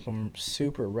them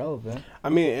super relevant. I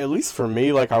mean, at least for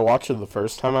me, like, I watched it the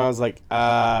first time, I was like,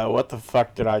 what the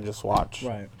fuck did I just watch?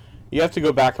 Right. You have to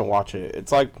go back and watch it.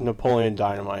 It's like Napoleon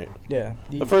Dynamite. Yeah.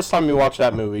 The first time you watch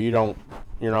that movie, you're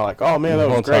not like, oh man, that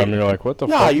was Whole great. time you're like, what the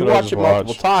No, fuck you did I watch just it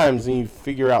multiple times and you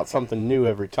figure out something new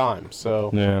every time. So,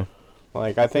 Yeah.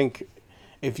 like, I think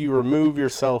if you remove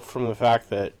yourself from the fact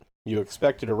that you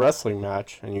expected a wrestling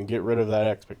match and you get rid of that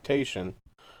expectation,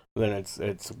 then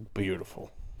it's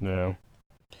beautiful. Yeah.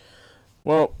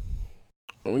 Well,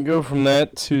 we go from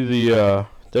that to the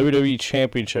WWE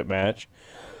Championship match.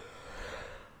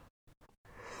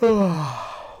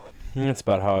 That's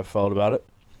about how I felt about it.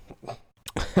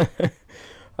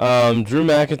 Drew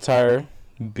McIntyre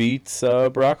beats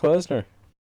Brock Lesnar.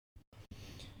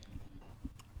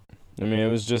 I mean, it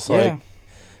was just like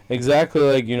exactly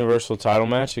like Universal title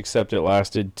match, except it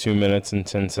lasted 2 minutes and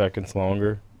 10 seconds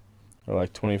longer. Or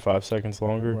like 25 seconds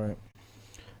longer.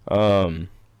 Right.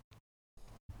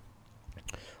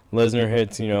 Lesnar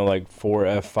hits, like 4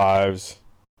 F5s,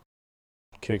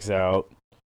 kicks out.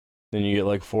 Then you get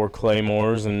like 4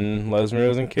 Claymores, and Lesnar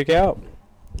doesn't kick out.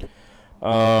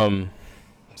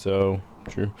 So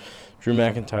Drew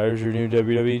McIntyre's your new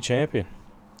WWE champion.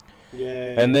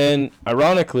 Yeah. And then,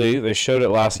 ironically, they showed it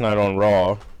last night on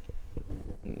Raw,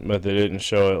 but they didn't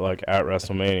show it like at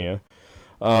WrestleMania.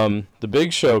 The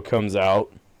Big Show comes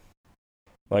out,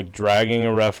 like dragging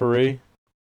a referee.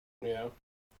 Yeah.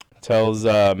 Tells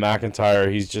McIntyre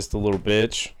he's just a little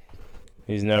bitch.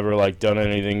 He's never like done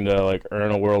anything to like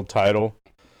earn a world title.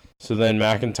 So then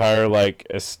McIntyre, like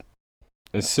as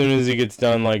soon as he gets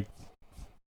done, like,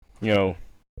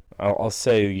 I'll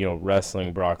say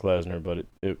wrestling Brock Lesnar, but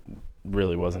it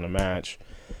really wasn't a match.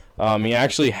 He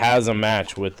actually has a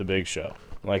match with the Big Show.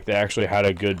 Like, they actually had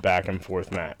a good back and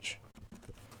forth match.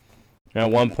 And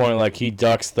at one point, like, he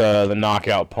ducks the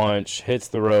knockout punch, hits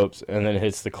the ropes, and then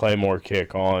hits the Claymore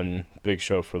kick on Big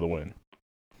Show for the win.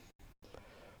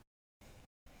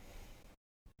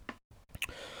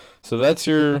 So that's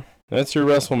your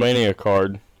WrestleMania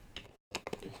card.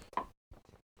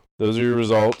 Those are your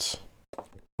results.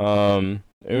 Uno,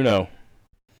 do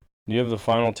you have the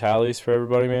final tallies for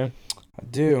everybody, man? I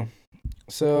do.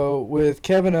 So with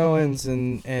Kevin Owens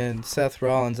and Seth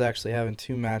Rollins actually having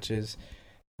 2 matches,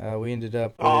 we ended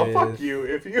up with... Oh, fuck you.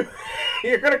 If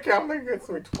you're going to count against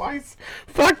me twice,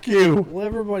 fuck you. Well,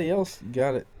 everybody else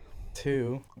got it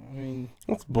too. I mean,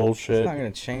 That's bullshit. it's not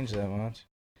going to change that much.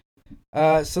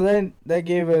 So then that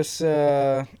gave us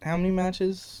how many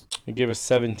matches? It gave us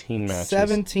 17 matches.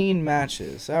 17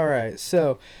 matches. All right.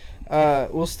 So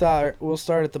we'll start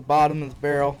at the bottom of the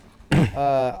barrel.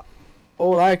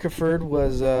 Old Ickerford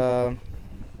was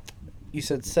you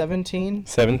said 17?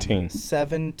 17.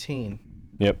 17.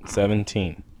 Yep,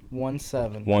 17.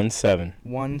 1-7. 1-7.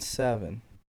 1-7.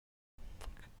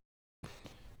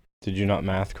 Did you not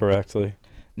math correctly?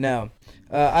 No.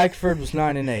 Ickerford was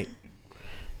 9-8.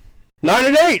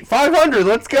 9-8, 500.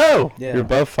 Let's go. Yeah. You're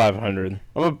above 500.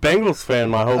 I'm a Bengals fan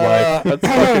my whole life.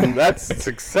 That's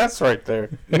success right there.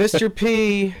 Mr.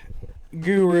 P,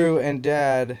 Guru, and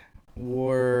Dad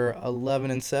were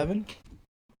 11-7.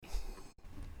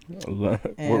 We're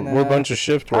And, a bunch of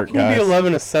shift How work can you be guys.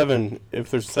 11-7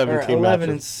 if there's Or 17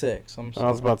 matches? 11-6. I'm I was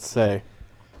sorry. about to say.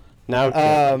 Now,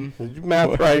 did you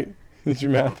math right? Did you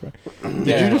math right? Did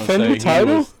Yeah. you defend your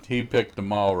title? He picked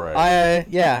them all right.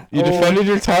 Yeah. You defended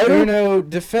your title? Uno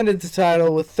defended the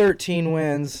title with 13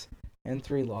 wins and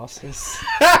 3 losses.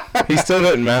 He still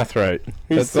didn't math right.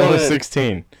 That's still only didn't.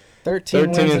 16. 13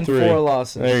 wins and and 3. 4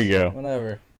 losses. There you go.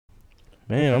 Whatever.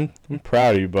 Man, I'm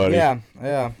proud of you, buddy. Yeah.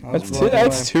 I was That's blown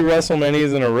that's away. 2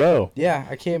 WrestleManias in a row. Yeah,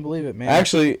 I can't believe it, man.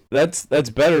 Actually, that's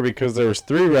better because there was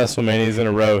 3 WrestleManias in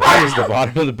a row. He was the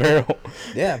bottom of the barrel.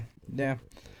 Yeah.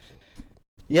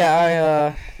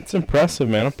 Yeah, It's impressive,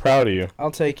 man. I'm proud of you.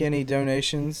 I'll take any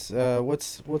donations.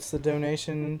 What's the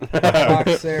donation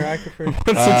box there, Ickerford?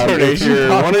 What's the If donation you're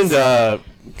box? wanting to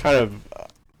kind of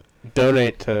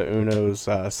donate to Uno's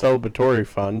celebratory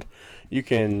fund, you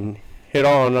can hit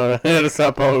us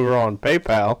up over on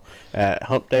PayPal at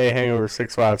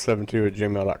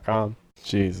humpdayhangover6572@gmail.com.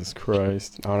 Jesus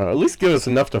Christ. I don't know. At least give us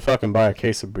enough to fucking buy a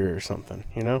case of beer or something,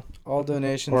 you know? All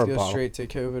donations Or a go bottle. straight to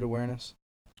COVID awareness.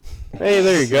 Hey,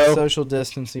 there you go. Social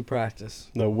distancing practice.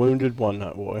 The Wounded One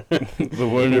Nut Boy. The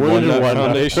Wounded One Nut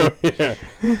Foundation. Yeah.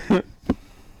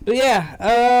 But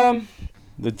yeah,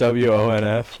 The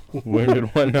WONF.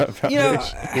 Wounded One Nut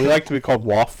Foundation. We like to be called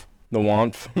WAF. The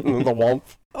WONF. The WAMF.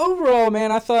 overall,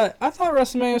 man, I thought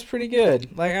WrestleMania was pretty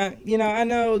good. Like I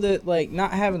know that like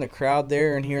not having the crowd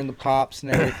there and hearing the pops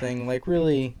and everything like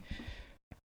really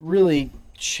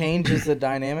changes the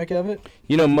dynamic of it.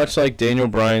 You know, much like Daniel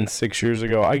Bryan 6 years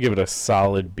ago, I give it a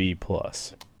solid B+.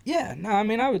 Yeah, no, I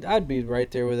mean I'd be right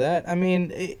there with that. I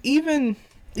mean even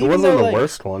It wasn't though, the like,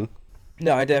 worst one.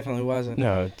 No, I definitely wasn't.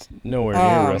 No, it's nowhere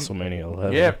near WrestleMania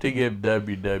 11. You have to give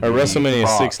WWE Or WrestleMania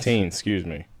props, 16, excuse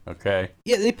me. Okay,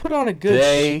 Yeah, they put on a good.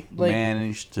 they like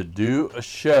managed to do a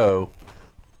show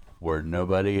where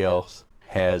nobody else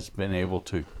has been able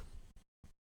to.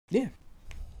 yeah,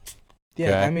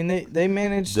 okay. I mean they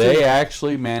managed. They to,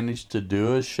 actually managed to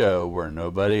do a show where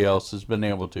nobody else has been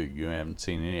able to. You haven't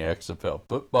seen any XFL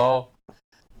football.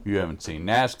 You haven't seen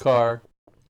NASCAR.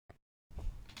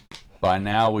 By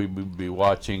now, we would be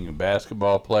watching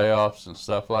basketball playoffs and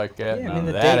stuff like that. Yeah, I None mean of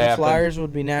the that Dayton happened. Flyers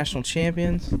would be national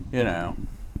champions. You know,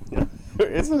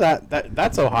 Isn't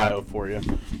that's Ohio for you?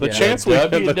 The Yeah. chance we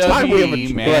the time we have a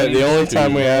WWE Right, the only managed time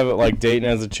to- we have it, like, Dayton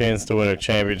has a chance to win a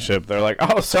championship, they're like,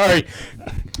 oh, sorry.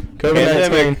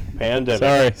 COVID-19. Pandemic.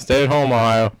 Sorry, stay at home,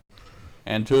 Ohio.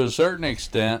 And to a certain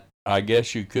extent, I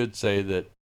guess you could say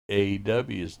that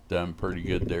AEW has done pretty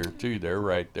good there too. They're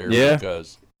right there Yeah.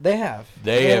 because They have.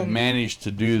 they have And- managed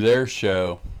to do their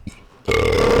show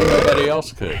where nobody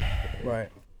else could. Right.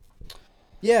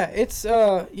 Yeah, it's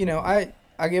I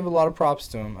gave a lot of props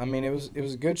to him. I mean, it was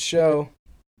a good show.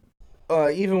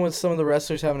 Even with some of the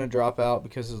wrestlers having to drop out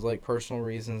because of like personal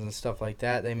reasons and stuff like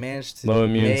that, they managed to Low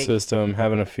immune make, system,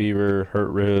 having a fever, hurt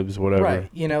ribs, whatever. right.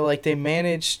 Like they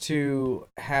managed to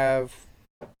have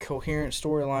coherent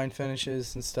storyline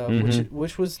finishes and stuff,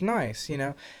 which was nice.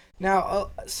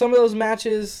 Now some of those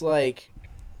matches like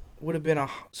would have been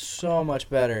so much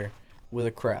better with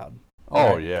a crowd.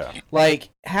 Oh Right. yeah, Like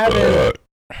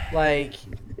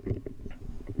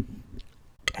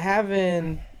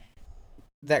having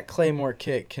that Claymore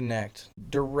kick connect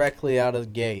directly out of the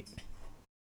gate.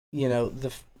 Would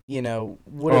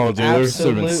Oh, have dude, there's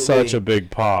been such a big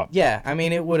pop. Yeah, I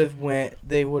mean it would have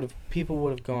people would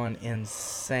have gone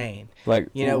insane. Like,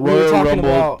 We were talking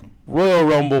about Royal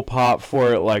Rumble pop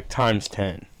for it, like, times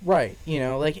 10. right,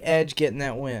 like Edge getting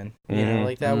that win. Mhm.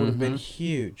 Like that would have been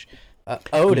huge.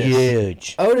 Otis.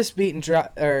 Huge. Otis beating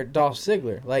Dolph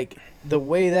Ziggler, like the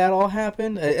way that all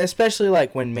happened, especially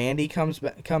like when Mandy comes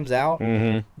out,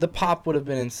 Mm-hmm. the pop would have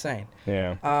been insane.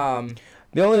 Yeah.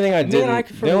 The only thing I Me and Ike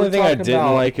didn't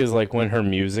about- like is like when her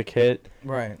music hit.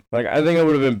 Right. Like I think it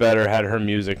would have been better had her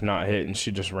music not hit and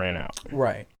she just ran out.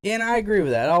 Right. Yeah, and I agree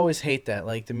with that. I always hate that.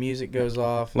 Like the music goes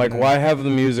off. Like and why have the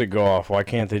music go off? Why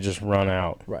can't they just run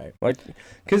out? Right. Like,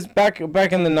 cause back in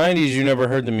the '90s, you never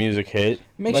heard the music hit.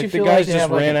 Makes like you the feel guys like they just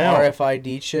have like ran an out.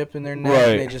 RFID chip in their neck, Right.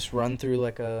 and they just run through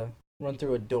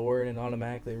a door, and it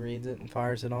automatically reads it and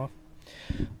fires it off.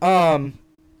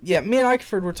 Yeah, me and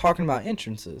Ikeford were talking about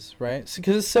entrances, right?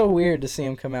 Because it's so weird to see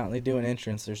them come out and they do an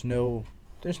entrance. There's no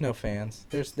fans.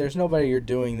 There's nobody you're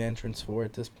doing the entrance for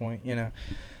at this point, you know.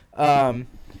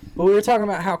 But we were talking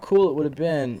about how cool it would have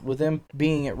been with them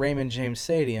being at Raymond James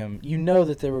Stadium. You know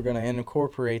that they were going to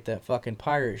incorporate that fucking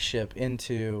pirate ship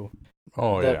into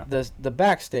the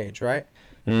backstage, right?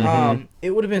 Mhm.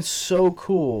 It would have been so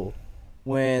cool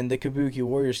when the Kabuki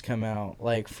Warriors come out,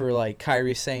 like for like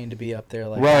Kairi Sane to be up there,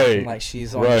 like Right. acting like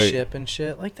she's on the Right. ship and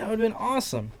shit. Like that would have been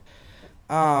awesome.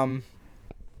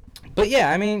 But yeah,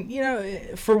 I mean, you know,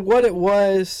 for what it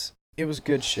was a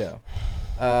good show.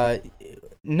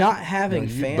 Not having Are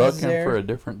you fans bucking there. for a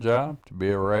different job to be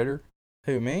a writer?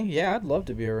 Who, me? Yeah, I'd love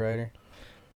to be a writer.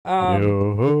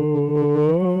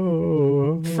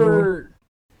 For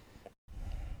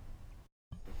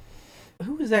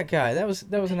who was that guy? That was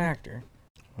an actor.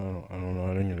 I don't know.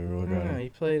 I didn't get a I look don't at know. it. He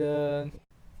played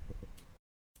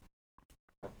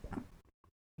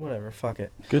whatever. Fuck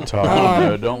it. Good talk.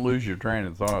 No, don't lose your train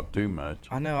of thought too much.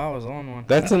 I know I was on one.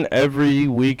 That's an every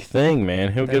week thing,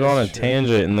 man. He'll That get on a is true.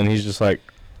 tangent and then he's just like,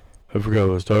 I forgot what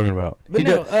I was talking about. But he,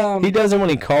 no, he does it when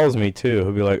he calls me too.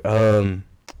 He'll be like,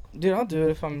 dude, I'll do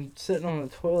it if I'm sitting on the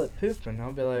toilet pooping.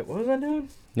 I'll be like, what was I doing?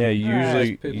 yeah. You Ah,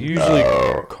 usually it's pooping. usually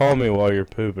call me while you're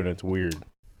pooping. It's weird.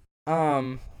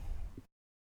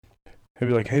 He'll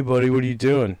be like, hey buddy, what are you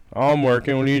doing? Oh, I'm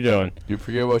working. What are you doing? You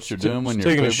forget what you're doing when Just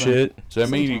you're taking a pooping? shit. Does that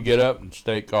mean you get up and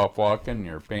take off walking and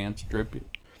your pants drip you?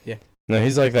 No,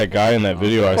 he's like that guy in that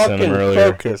video I sent him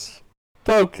earlier. Focus.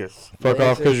 Fuck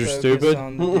off because you're Focus stupid.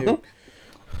 on the Duke.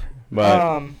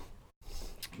 But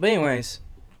But anyways,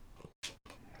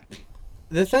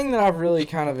 the thing that I've really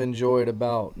kind of enjoyed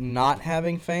about not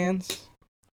having fans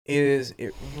is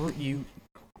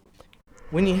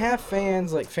when you have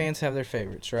fans, like fans have their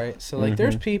favorites, right? So like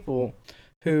there's people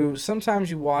who sometimes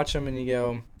you watch them and you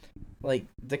go, like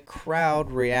the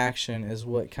crowd reaction is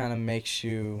what kind of makes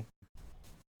you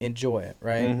enjoy it,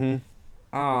 right?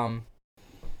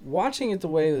 Watching it the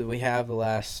way that we have the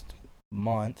last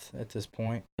month at this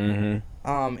point,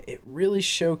 it really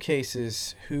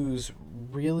showcases who's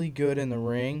really good in the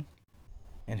ring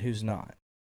and who's not.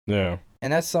 yeah.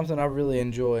 And that's something I really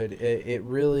enjoyed. It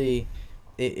really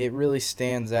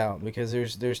stands out because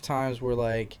there's times where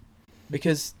like,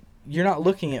 because you're not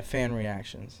looking at fan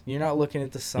reactions, you're not looking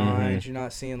at the signs, you're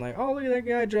not seeing like, oh look at that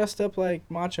guy dressed up like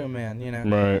Macho Man, you know.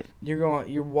 Right.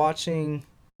 You're watching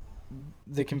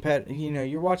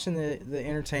you're watching the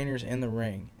entertainers in the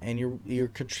ring, and you're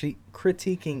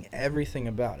critiquing everything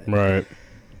about it. Right.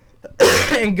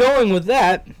 And going with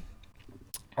that,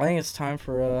 I think it's time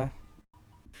for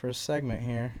a segment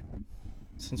here,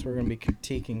 since we're gonna be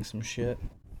critiquing some shit.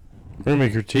 We're gonna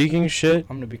be critiquing shit.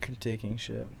 I'm gonna be critiquing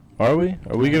shit. Are we?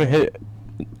 Are we gonna hit?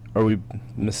 Are we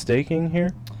mistaking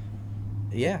here?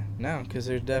 Yeah, no, because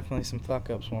there's definitely some fuck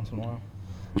ups once in a while.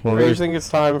 Well, Do you think it's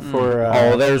time for?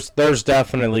 there's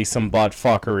definitely some butt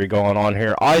fuckery going on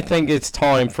here. I think it's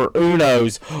time for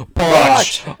Uno's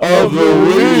botch of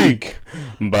the week.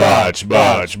 Botch,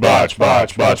 botch, botch,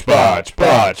 botch, botch, botch,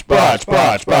 botch, botch,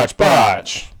 botch, botch,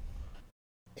 botch.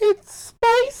 It's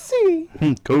spicy.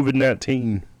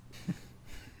 COVID-19.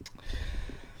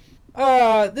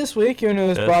 This week,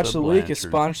 Uno's Tessa Botch of the Week is Blanchard.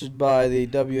 sponsored by the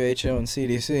WHO and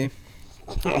CDC.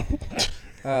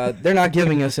 They're not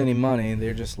giving us any money.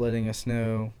 They're just letting us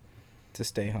know to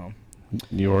stay home.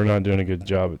 You're not doing a good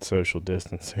job at social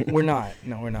distancing. We're not.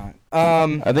 No, we're not.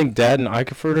 I think Dad and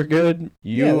Ikeford are good.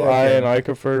 Yeah, You, they're I, good. and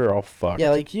Ikeford are all fucked.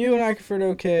 Yeah, like you and Ikeford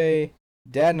okay.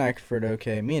 Dad and Ikeford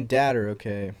okay. Me and Dad are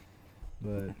okay.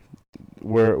 But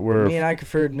We're me and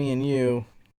Ikeford, me and you.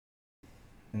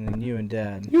 And then you and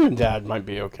Dad. You and Dad might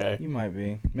be okay. You might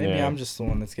be. Maybe Yeah. I'm just the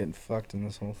one that's getting fucked in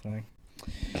this whole thing.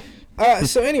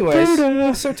 So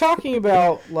anyways, so talking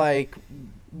about like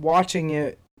watching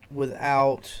it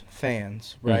without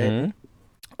fans, right? Mhm.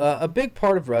 A big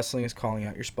part of wrestling is calling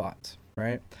out your spots,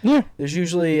 right? Yeah. There's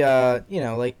usually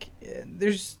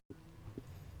there's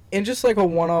in just like a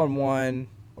one-on-one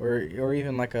or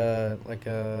even like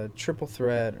a triple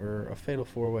threat or a fatal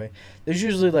four-way, there's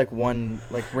usually like one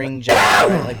like ring general,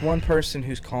 right? Like one person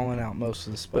who's calling out most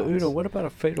of the spots. But Uno, what about a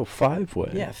fatal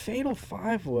five-way? Yeah, fatal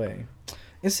five-way.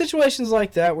 In situations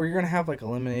like that where you're gonna have like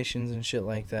eliminations and shit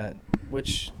like that,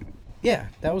 which, yeah,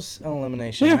 that was an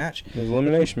elimination Yeah. match. It was an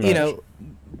elimination match. You know,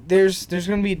 there's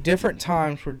going to be different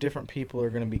times where different people are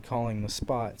going to be calling the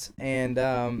spots, and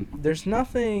there's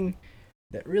nothing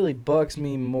that really bugs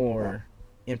me more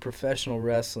in professional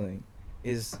wrestling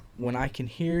is when I can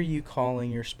hear you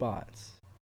calling your spots.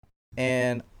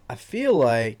 And I feel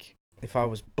like if I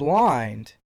was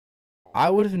blind, I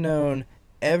would have known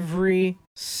every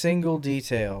single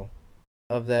detail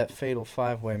of that fatal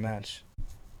 5-way match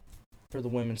for the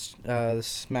women's the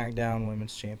SmackDown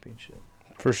Women's Championship.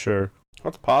 For sure.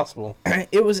 That's possible.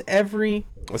 It was every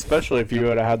Especially if you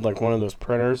would have had like one of those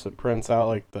printers that prints out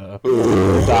like the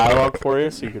dialogue for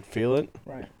you so you could feel it.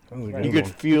 right. You could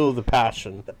feel the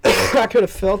passion. I could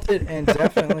have felt it and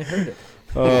definitely heard it.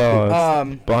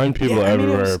 Oh, blind people yeah, I mean,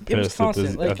 everywhere it are was pissed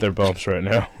constant, like- at their bumps right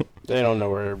now. They don't know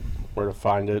where to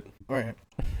find it. Right.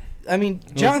 I mean,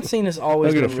 John Cena's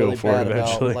always I'll get been a feel really for it bad about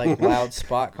eventually. like loud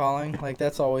spot calling. Like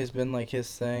that's always been like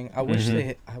his thing. I wish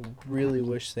Mhm. I really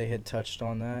wish they had touched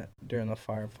on that during the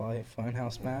Firefly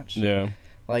Funhouse match. Yeah.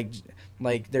 Like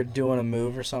they're doing a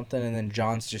move or something, and then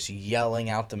John's just yelling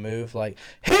out the move like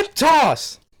hip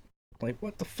toss. Like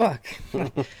what the fuck?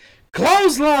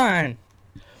 Clothesline.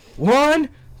 1,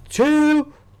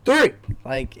 2, 3.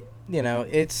 Like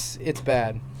it's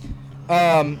bad.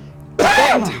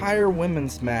 That entire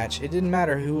women's match, it didn't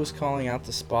matter who was calling out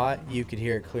the spot, you could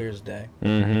hear it clear as day.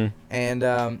 Mm-hmm. And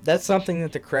that's something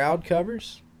that the crowd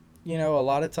covers, a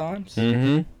lot of times.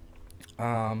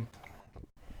 Mm-hmm.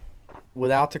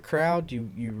 Without the crowd, you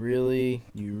really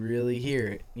hear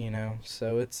it,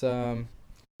 So it's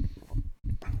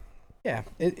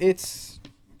it's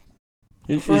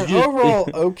for an overall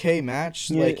okay match.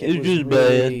 Yeah, like it it's was just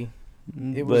really,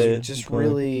 it was bad. just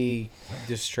really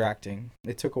distracting.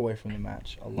 It took away from the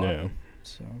match a lot. Yeah.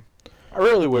 So I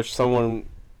really wish someone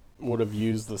would have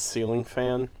used the ceiling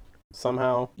fan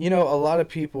somehow. a lot of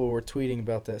people were tweeting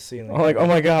about that ceiling. I'm like, oh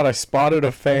my god, I spotted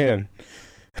a fan.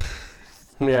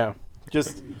 Yeah,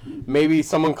 just maybe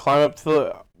someone climb up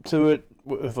to it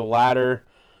with a ladder,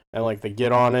 and like they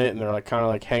get on it, and they're like kind of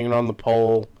like hanging on the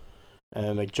pole,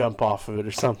 and they jump off of it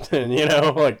or something,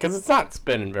 like because it's not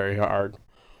spinning very hard.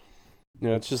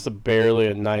 It's just barely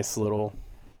a nice little.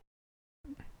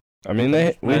 I mean,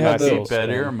 we had nice little those. Keep that spin.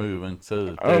 air moving so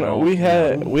that I don't they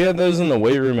know. We had those in the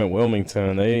weight room at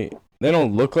Wilmington. They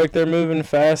don't look like they're moving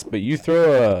fast, but you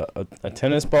throw a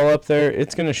tennis ball up there,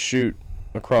 it's gonna shoot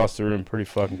across the room pretty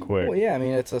fucking quick. Well, yeah, I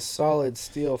mean it's a solid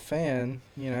steel fan.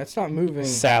 It's not moving.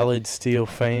 Solid steel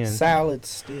fan. Solid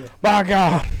steel. My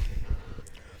God,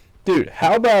 dude,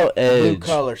 how about Blue Edge?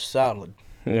 collar solid.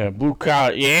 Yeah, blue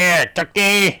collar. Yeah,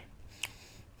 Tucky.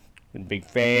 Big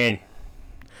fan.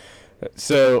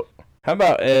 So, how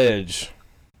about Edge?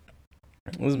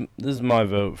 This is my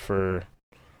vote for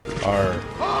our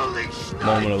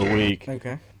moment of the week.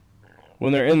 Okay.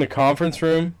 When they're in the conference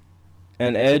room,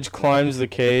 and Edge climbs the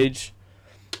cage,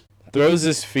 throws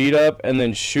his feet up, and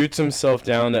then shoots himself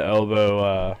down to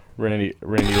elbow Randy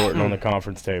Orton on the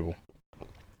conference table.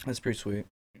 That's pretty sweet.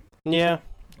 Yeah,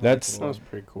 That was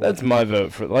pretty cool. That's my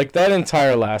vote for that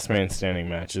entire last man standing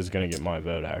match is gonna get my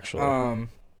vote actually.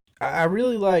 I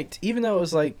really liked, even though it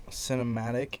was like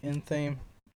cinematic in theme,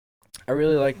 I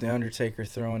really liked the Undertaker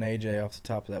throwing AJ off the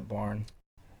top of that barn.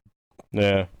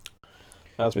 Yeah,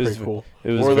 That's it was- pretty cool.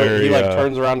 it was Or very. he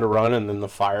turns around to run, and then the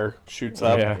fire shoots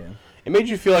up. Yeah. It made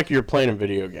you feel like you were playing a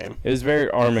video game. It was very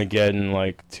Armageddon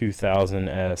 2000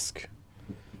 esque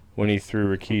when he threw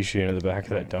Rikishi into the back of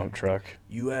that dump truck.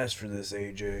 You asked for this,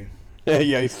 AJ.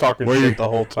 Yeah, he's talking Where shit you- the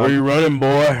whole time. Where you running,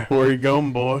 boy? Where you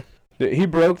going, boy? He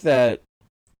broke that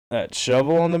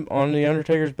shovel on the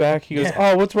Undertaker's back. He goes,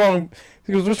 Yeah. "Oh, what's wrong?"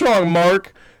 He goes, "What's wrong,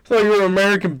 Mark? I thought you were an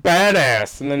American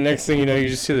badass." And then next thing you know, you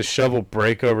just see the shovel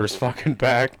break over his fucking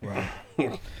back.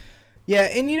 Yeah,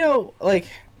 and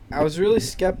I was really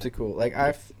skeptical. Like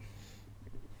I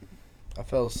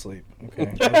fell asleep.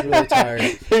 Okay, I was really tired.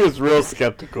 He was real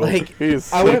skeptical. Like, He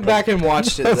was I went sleeping. back and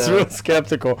watched it. That's though. real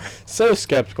skeptical. So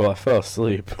skeptical, I fell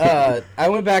asleep. I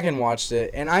went back and watched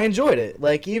it, and I enjoyed it.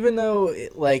 Like even though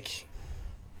it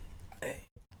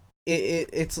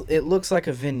looks like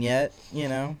a vignette,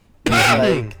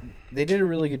 like they did a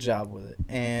really good job with it,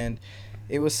 and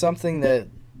it was something that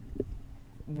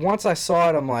once I saw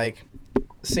it, I'm like,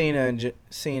 Cena and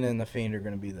the Fiend are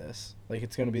gonna be this. Like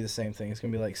it's gonna be the same thing. It's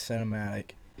gonna be like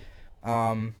cinematic.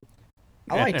 I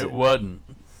liked and it. it wasn't.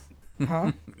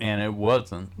 Huh? And it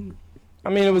wasn't. I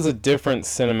mean, it was a different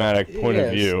cinematic point of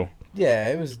Yes. view. Yeah,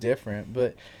 it was different,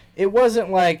 but it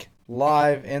wasn't like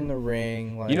live in the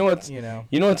ring. Like You know what's- you know,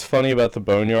 You know what's funny about the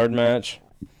Boneyard match?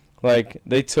 Like,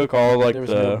 they took all, there was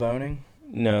no boning.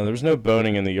 No, there was no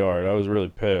boning in the yard. I was really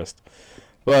pissed.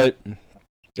 But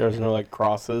There was no like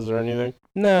crosses or anything.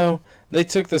 no, they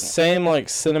took the same like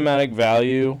cinematic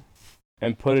value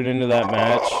and put it into that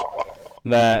match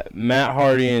that Matt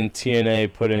Hardy and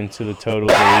TNA put into the Total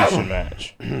Deletion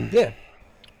match. Yeah.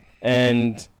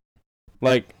 And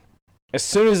like as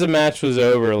soon as the match was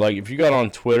over, like if you got on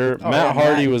Twitter, Oh, Matt yeah,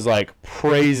 Hardy Matt. was like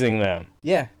praising them.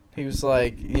 Yeah. He was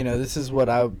like, this is what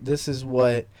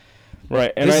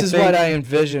Right. And this I is think, what I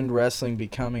envisioned wrestling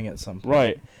becoming at some point.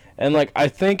 right. And like I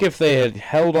think if they had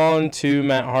held on to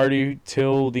Matt Hardy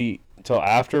till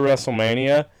after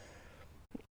WrestleMania,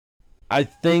 I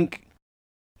think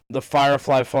the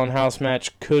Firefly Funhouse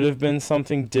match could have been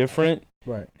something different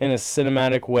Right. in a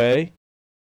cinematic way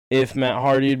if Matt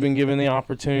Hardy had been given the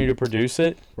opportunity to produce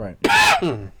it. Right.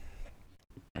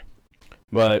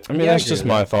 But I mean, Yeah, I that's agree just with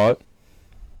my that. thought.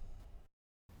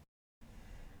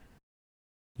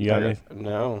 You got any?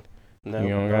 No. No. You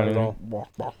don't not got at all.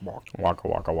 Waka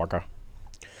waka waka.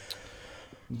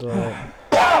 But,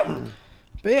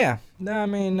 but yeah. No, I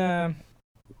mean, yeah,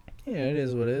 it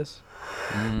is what it is.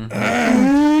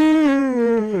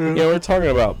 Yeah, we're talking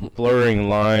about blurring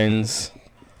lines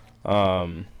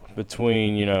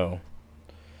between,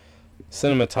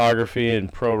 cinematography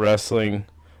and pro wrestling.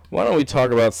 Why don't we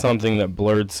talk about something that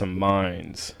blurred some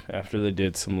minds after they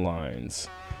did some lines?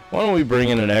 Why don't we bring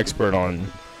in an expert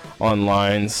on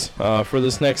lines for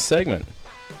this next segment?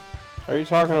 Are you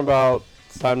talking about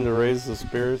it's time to raise the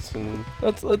spirits and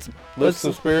Let's lift the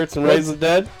spirits and raise the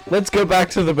dead? let's go back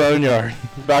to the boneyard.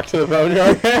 Back to the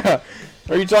boneyard? Yeah.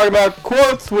 Are you talking about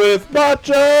quotes with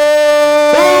Macho?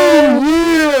 Oh,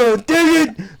 yeah! Dang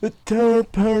it! The tower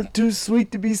power too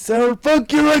sweet to be sour.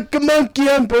 Fuck you like a monkey.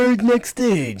 I'm buried next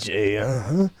stage. Hey,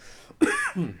 You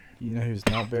know who's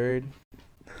not buried?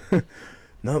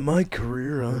 Not my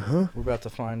career, We're about to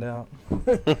find out.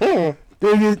 Dang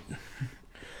it.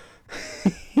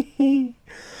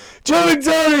 Joe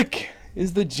Exotic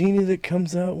is the genie that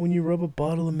comes out when you rub a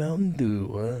bottle of Mountain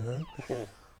Dew.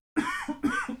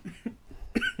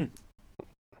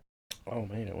 Oh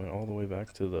man, it went all the way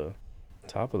back to the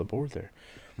top of the board there.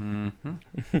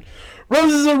 Mm-hmm.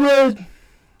 Roses are red.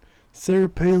 Sarah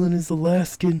Palin is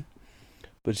Alaskan,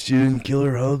 but she didn't kill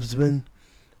her husband,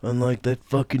 unlike that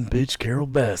fucking bitch Carol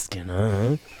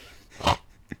Baskin,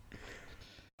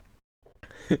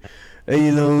 Hey,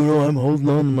 I'm holding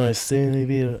on to my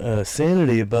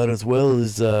sanity about as well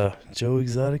as Joe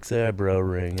Exotic's eyebrow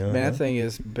ring. Man, that thing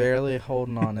is barely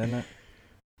holding on, isn't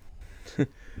it?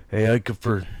 Hey, I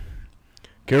prefer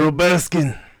Carol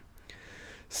Baskin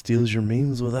steals your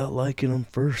memes without liking them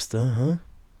first, Fucking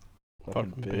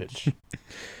bitch.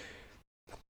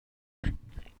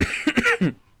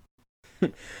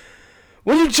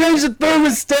 When you change the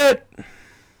thermostat,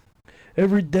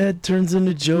 every dad turns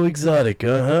into Joe Exotic,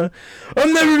 I'm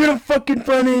never gonna fucking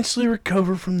financially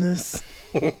recover from this.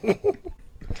 If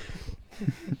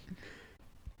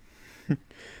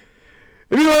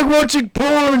you like watching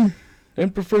porn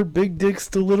and prefer big dicks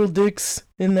to little dicks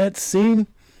in that scene,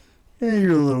 yeah,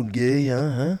 you're a little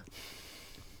gay,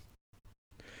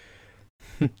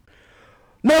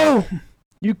 No!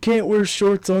 You can't wear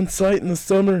shorts on site in the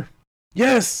summer.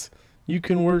 Yes! You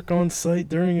can work on site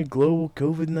during a global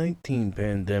COVID-19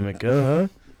 pandemic,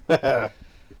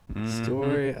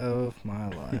 Story of my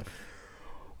life.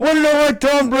 Want to know why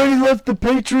Tom Brady left the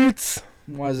Patriots?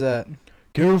 Why's that?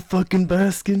 Carol fucking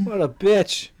Baskin. What a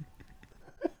bitch.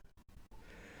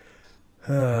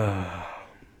 Dang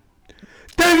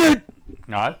it!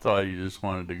 No, I thought you just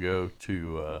wanted to go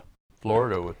to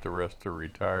Florida with the rest of the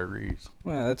retirees.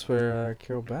 Well, that's where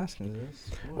Carol Baskin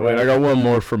is. Wait, I got one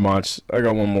more for Mach. I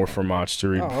got one more for Mach to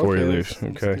read Oh, before you okay, leave.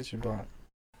 let's Okay. get your bot.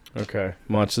 Okay.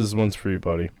 Mach, this one's for you,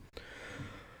 buddy.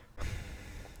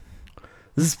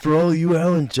 This is for all you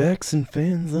Alan Jackson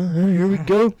fans, Here we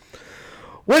go.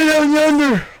 Way down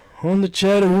yonder, on the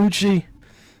Chattahoochee,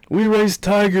 we raise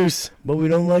tigers, but we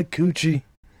don't like coochie.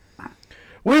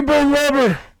 We burn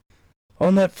rubber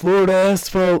on that Florida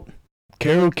asphalt.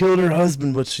 Carol killed her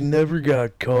husband, but she never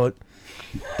got caught.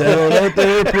 Down at the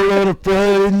airport on a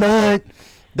Friday night,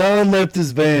 Don left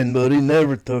his van, but he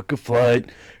never took a flight.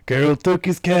 Carol took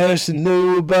his cash and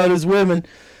knew about his women,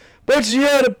 but she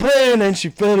had a plan and she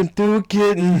fed him to a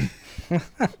kitten.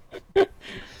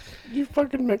 You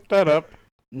fucking make that up.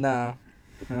 Nah,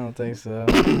 I don't think so.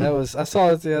 I saw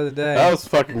it the other day. That was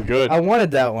fucking good. I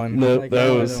wanted that one. No, I that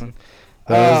wanted was- one.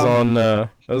 That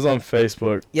was on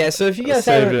Facebook. Yeah, so if you guys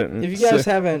saved haven't, it. if you guys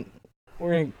haven't,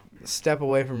 we're gonna step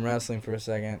away from wrestling for a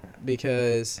second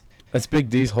because. That's Big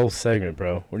D's whole segment,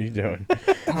 bro. What are you doing?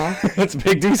 Huh? That's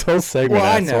Big D's whole segment.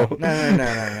 Well, I know. asshole.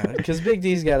 No. Because Big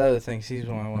D's got other things he's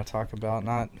want to talk about,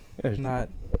 not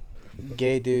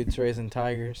gay dudes raising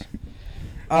tigers.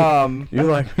 You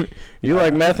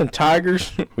like meth and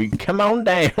tigers? We come on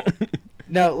down.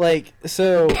 No, like,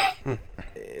 so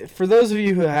for those of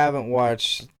you who haven't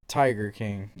watched Tiger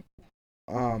King,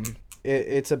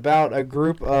 it's about a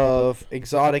group of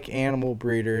exotic animal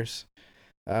breeders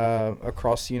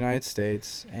across the United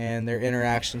States and their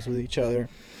interactions with each other.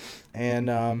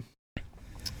 And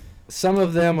some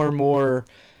of them are more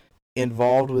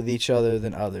involved with each other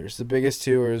than others. The biggest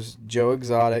two are Joe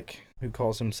Exotic, who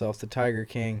calls himself the Tiger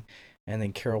King, and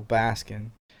then Carol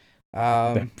Baskin.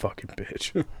 That fucking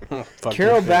bitch.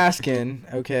 Carol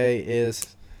Baskin, okay,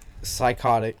 is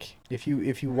psychotic. If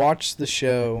you watch the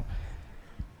show,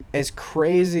 as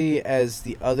crazy as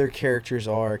the other characters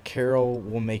are, Carol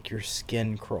will make your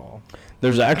skin crawl.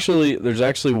 There's actually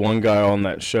one guy on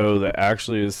that show that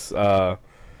actually is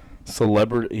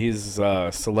celebrity. His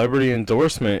celebrity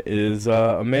endorsement is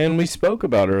a man we spoke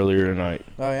about earlier tonight.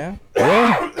 Oh yeah?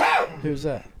 Yeah. Who's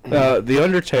that? The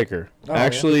Undertaker. Oh,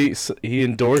 Actually, he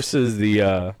endorses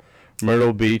the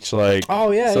Myrtle Beach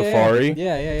safari.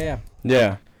 Yeah.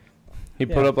 Yeah. He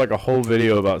put Yeah. up like a whole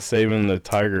video about saving the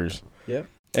tigers. Yep.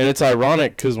 And it's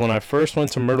ironic because when I first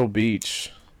went to Myrtle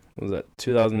Beach, was that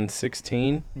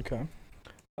 2016? Okay.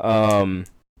 I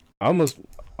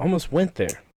almost went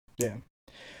there. Yeah.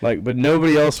 Like, but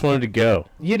nobody else wanted to go.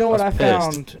 You know what I was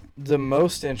pissed. found the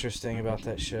most interesting about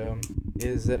that show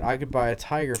is that I could buy a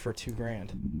tiger for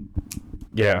 $2,000.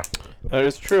 Yeah. That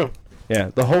is true.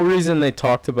 Yeah. The whole reason they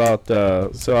talked about,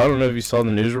 so I don't know if you saw the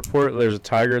news report, there's a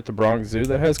tiger at the Bronx Zoo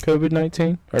that has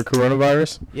COVID-19 or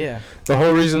coronavirus. Yeah. The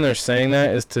whole reason they're saying that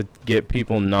is to get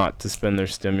people not to spend their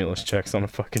stimulus checks on a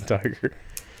fucking tiger.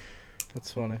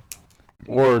 That's funny.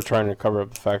 Or trying to cover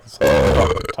up the fact that someone's a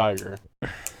fucking tiger.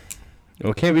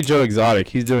 Well, it can't be Joe Exotic.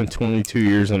 He's doing 22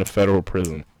 years in a federal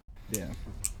prison Yeah.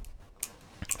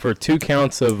 for 2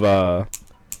 counts of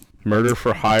murder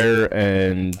for hire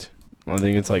and I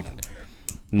think it's like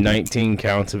 19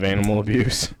 counts of animal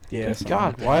abuse. Yeah.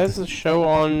 God, why is this show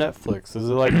on Netflix? Is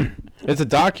it like... It's a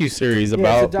docu-series Yeah,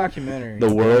 about it's a documentary.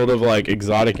 the world of like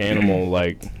exotic animal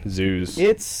like zoos.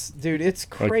 It's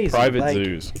crazy. Like private Like,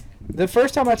 zoos. The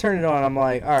first time I turned it on, I'm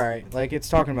like, all right, like it's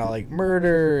talking about like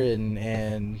murder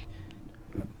and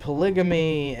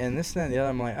polygamy and this and that and the other.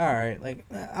 I'm like, all right, like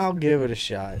I'll give it a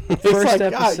shot. It's First like,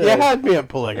 episode. you had me at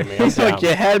polygamy. He's like,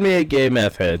 you had me at gay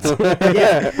meth heads.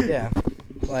 yeah.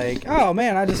 Like, oh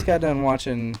man, I just got done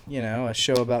watching, a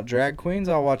show about drag queens.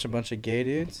 I'll watch a bunch of gay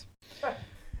dudes.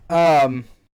 There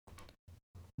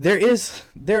is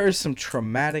some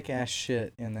traumatic ass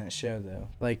shit in that show though.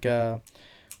 Like,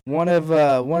 one of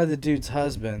the dude's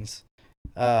husbands,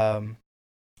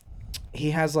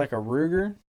 he has like a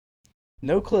Ruger,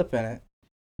 no clip in it,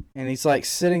 and he's like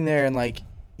sitting there and like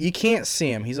you can't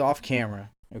see him. He's off camera.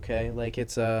 Okay, like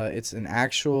it's an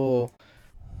actual.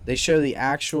 They show the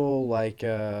actual like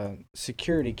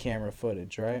security camera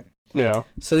footage, right? Yeah.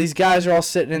 So these guys are all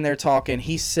sitting in there talking.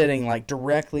 He's sitting like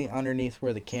directly underneath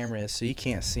where the camera is, so you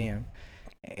can't see him.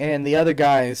 And the other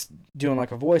guy is doing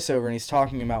like a voiceover, and he's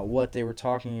talking about what they were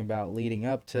talking about leading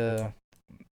up to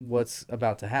what's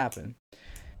about to happen.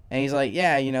 And he's like,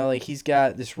 yeah, like he's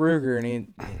got this Ruger,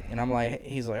 and I'm like,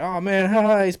 he's like, oh man,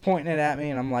 haha, he's pointing it at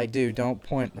me, and I'm like, dude, don't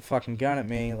point the fucking gun at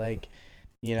me, like,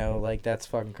 like that's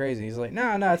fucking crazy. He's like,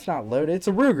 no, it's not loaded, it's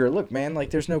a Ruger. Look, man,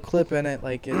 like there's no clip in it,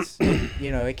 like it's,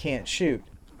 it can't shoot.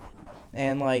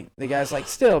 And like the guy's like,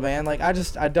 still, man, like I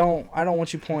don't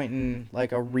want you pointing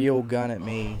like a real gun at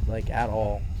me, like at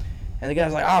all. And the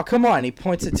guy's like, oh, come on. He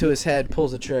points it to his head,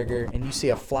 pulls the trigger, and you see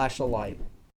a flash of light.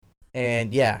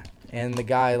 And yeah, and the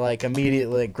guy like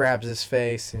immediately grabs his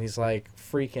face, and he's like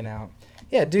freaking out.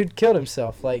 Yeah, dude killed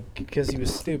himself like because he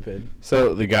was stupid.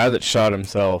 So the guy that shot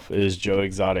himself is Joe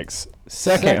Exotic's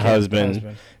second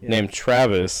husband. Yeah. Named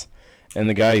Travis. And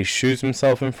the guy he shoots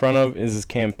himself in front of is his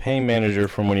campaign manager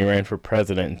from when he ran for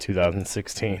president in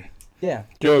 2016. Yeah.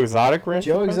 Joe Exotic ran?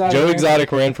 Joe Exotic. Joe Exotic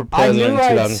ran for president in I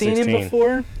knew 2016. I'd seen him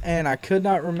before, and I could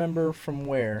not remember from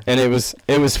where. And it was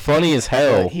funny as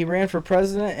hell. He ran for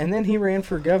president, and then he ran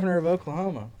for governor of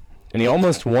Oklahoma. And he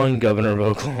almost won governor of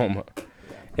Oklahoma.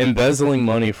 Embezzling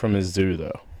money from his zoo,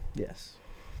 though. Yes.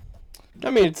 I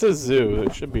mean, it's a zoo.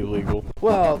 It should be legal.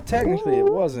 Well, technically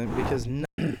it wasn't because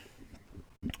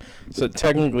So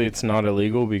technically it's not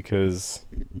illegal because...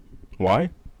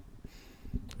 Why?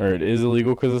 Or it is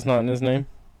illegal because it's not in his name?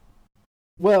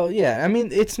 Well, yeah. I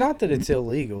mean, it's not that it's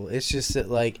illegal. It's just that,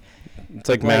 like... It's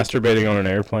like masturbating on an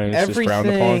airplane. It's just frowned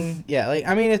upon. Yeah, like,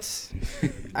 I mean, it's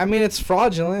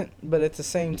fraudulent, but at the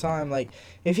same time, like,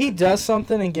 if he does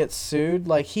something and gets sued,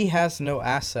 like, he has no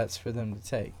assets for them to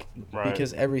take. Right.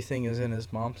 Because everything is in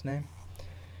his mom's name.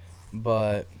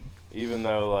 But... even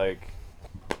though like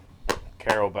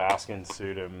Carol Baskin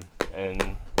sued him,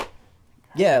 and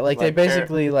Yeah, like they Like,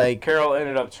 basically like Carol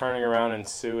ended up turning around and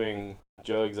suing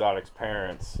Joe Exotic's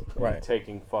parents, and Right.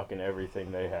 taking fucking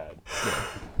everything they had.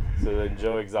 So then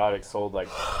Joe Exotic sold like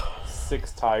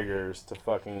 6 tigers to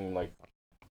fucking like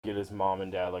get his mom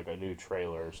and dad like a new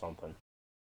trailer or something.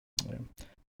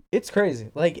 it's crazy.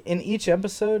 Like in each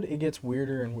episode, it gets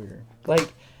weirder and weirder.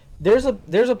 Like there's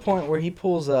a point where he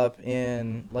pulls up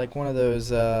in like one of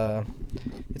those.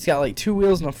 It's got like 2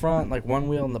 wheels in the front, like 1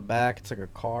 wheel in the back. It's like a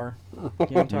car. You know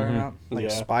what I'm talking about? Like a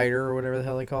Yeah. Spider or whatever the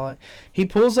hell they call it. He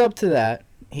pulls up to that.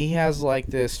 He has like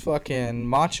this fucking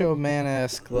Macho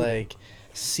Man-esque like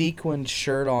sequined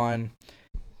shirt on,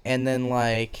 and then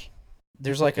like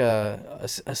there's like a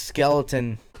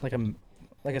skeleton, like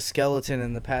a skeleton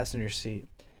in the passenger seat,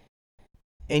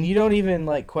 and you don't even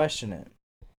like question it.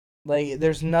 Like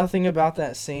there's nothing about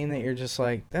that scene that you're just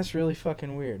like, that's really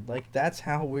fucking weird. Like that's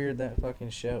how weird that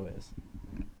fucking show is.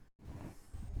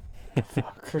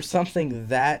 For something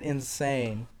that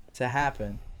insane to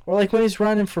happen. Or like when he's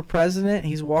running for president,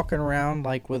 he's walking around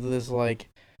like with this like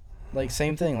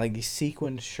same thing, like these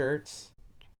sequined shirts.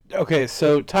 Okay,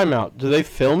 so timeout. Do they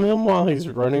film him while he's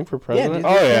running for president? Yeah,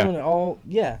 Oh, dude, yeah. filming it all,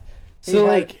 yeah. He So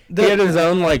had- like He had his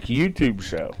own like YouTube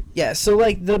show. yeah, so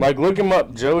like the Like look him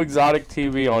up, Joe Exotic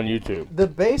TV on YouTube. the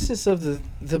basis of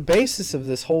the basis of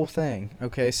this whole thing,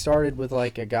 okay, started with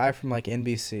like a guy from like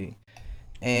NBC,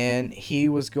 and he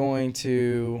was going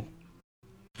to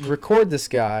record this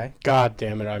guy. God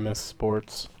damn it, I miss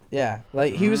sports. Yeah,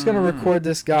 like he was gonna record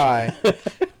this guy,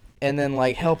 and then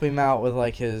like help him out with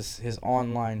like his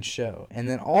online show, and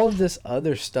then all of this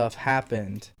other stuff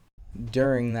happened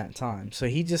during that time. So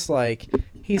he just like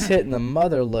he's hitting the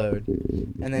mother load,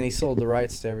 and then he sold the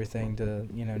rights to everything to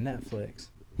Netflix.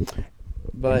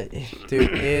 But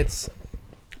dude, it's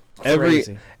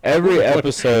crazy. Every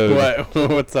episode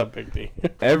What's up, Big D?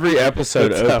 every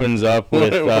episode What's up? opens up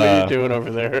What, with what are you doing over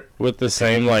there? with the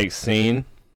same like scene.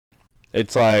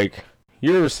 It's like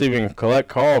you're receiving a collect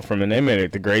call from an inmate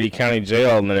at the Grady County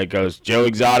Jail, and then it goes Joe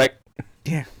Exotic.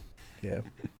 Yeah.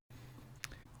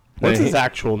 What's Then his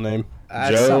actual name?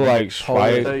 Joe Something like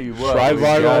Polish. Tell you what, we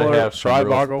Schreibogel gotta or have some real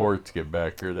Schreibogel? sports get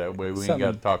back here. That way we ain't Something.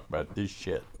 got to talk about this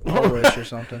shit. Polish or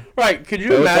something. Right, could you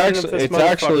So imagine if this it's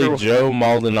actually motherfucker- Joe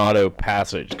Maldonado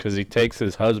Passage because he takes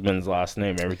his husband's last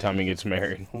name every time he gets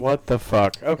married. What the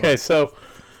fuck? Okay, so,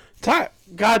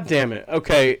 God damn it.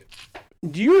 Okay,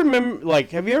 do you remember?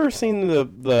 Like, have you ever seen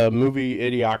the movie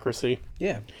Idiocracy?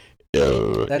 Yeah.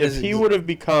 That If he would have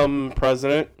become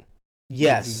president,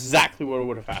 Yes. exactly what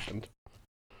would have happened.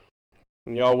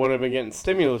 And y'all would have been getting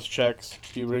stimulus checks.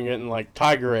 You would have been getting like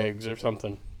tiger eggs or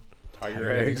something.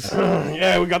 Tiger eggs.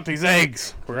 Yeah, we got these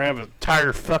eggs. We're gonna have a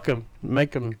tiger fuck them,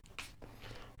 make them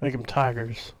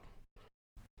tigers.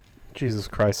 Jesus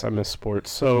Christ, I miss sports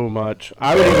so much.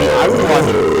 I would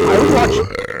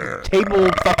watch table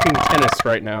fucking tennis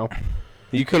right now.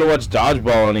 You could have watched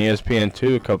Dodgeball on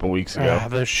ESPN2 a couple weeks ago.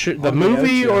 The On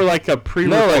movie the Ocho. or like a pre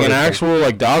No, like an actual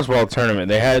like dodgeball tournament.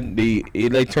 They turned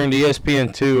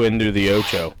ESPN2 into the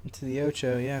Ocho. To the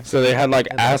Ocho, yeah. So they had like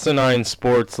asinine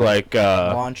sports like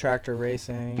Lawn tractor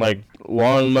racing. like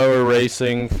lawnmower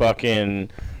racing, fucking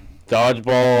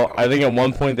dodgeball. I think at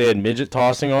one point they had midget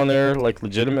tossing on there, like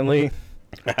legitimately.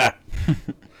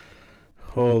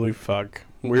 Holy fuck.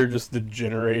 We're just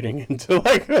degenerating into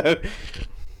like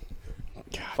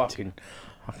Fucking,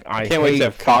 I can't wait hate to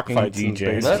have fucking cockfights in the DJs.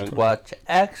 basement. Let's watch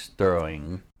axe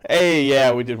throwing. Hey,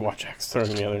 yeah, we did watch Axe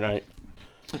Throwing the other night.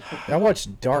 I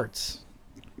watched darts.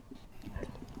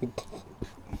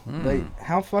 Like,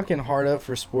 how fucking hard up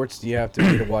for sports do you have to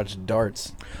be to watch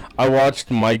darts? I watched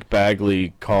Mike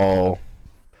Bagley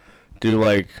do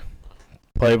like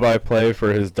play-by-play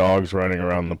for his dogs running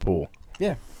around the pool.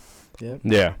 Yeah. Yep.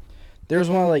 Yeah. There was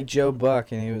one like Joe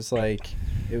Buck, and he was like,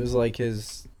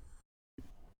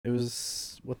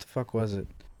 what the fuck was it?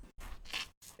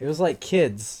 It was like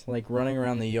kids like running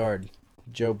around the yard.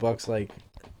 Joe Buck's like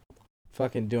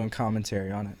fucking doing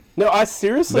commentary on it. No, I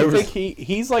seriously There was- think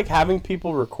he's like having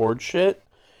people record shit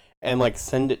and like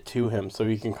send it to him so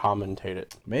he can commentate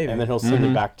it. Maybe. And then he'll send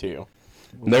Mhm. it back to you.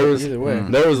 There was Either way.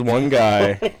 there was one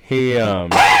guy, he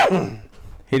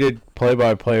did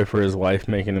play-by-play for his wife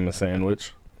making him a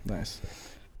sandwich. Nice.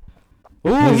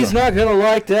 Ooh, he's not gonna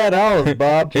like that olive,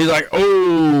 Bob. He's like,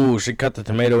 "Oh, she cut the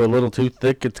tomato a little too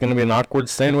thick. It's gonna be an awkward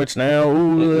sandwich now.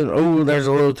 Ooh, there's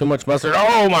a little too much mustard.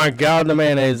 Oh my God, the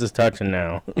mayonnaise is touching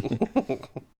now.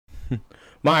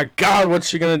 My God, what's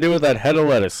she gonna do with that head of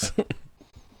lettuce?"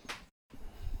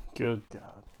 Good God.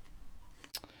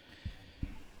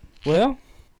 Well,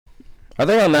 I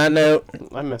think on that note,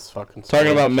 I miss fucking talking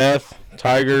sports. about meth,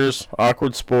 tigers,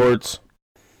 awkward sports,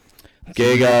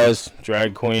 gay guys,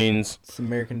 drag queens. It's the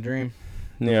American dream.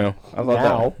 Yeah, I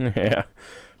thought that. Yeah.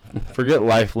 Forget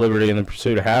life, liberty, and the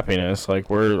pursuit of happiness. Like,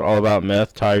 we're all about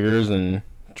meth, tigers, and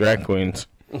drag queens.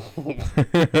 I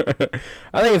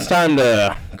think it's time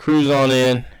to cruise on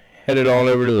in, headed on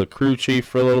over to the crew chief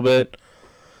for a little bit,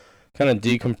 kind of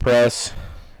decompress,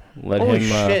 let Holy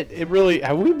him. shit! It really.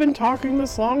 Have we been talking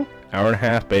this long? Hour and a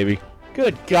half, baby.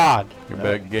 Good God! You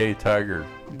bet gay tiger.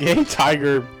 Gay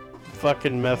tiger,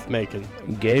 fucking meth making.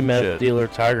 Gay meth Shit. dealer,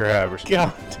 tiger havers.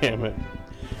 God damn it!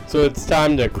 So it's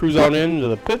time to cruise on into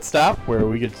the pit stop where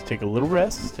we get to take a little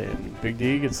rest and Big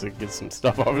D gets to get some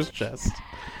stuff off his chest.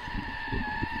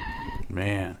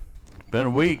 Man, it's been a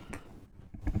week.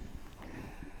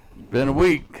 Been a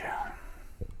week.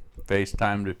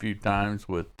 FaceTimed a few times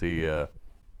with the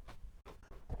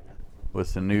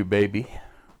new baby.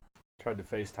 Tried to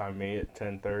FaceTime me at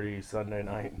 10:30 Sunday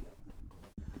night.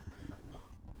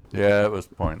 Yeah, it was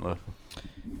pointless.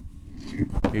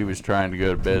 He was trying to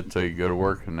go to bed so he could go to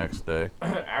work the next day.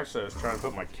 Actually, I was trying to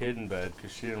put my kid in bed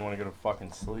because she didn't want to go to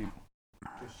fucking sleep.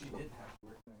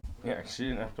 Yeah, she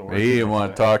didn't have to work. He didn't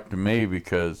want to talk to me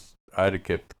because I'd have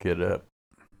kept the kid up.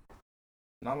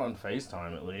 Not on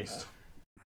FaceTime, at least.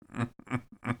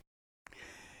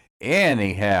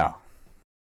 Anyhow,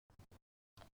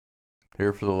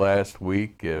 here for the last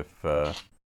week, if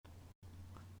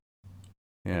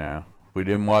we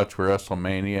didn't watch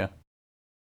WrestleMania,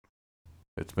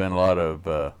 it's been a lot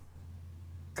of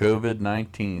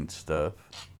COVID-19 stuff.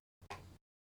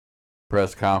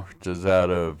 Press conferences out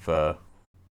of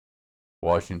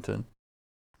Washington,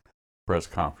 press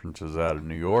conferences out of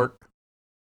New York,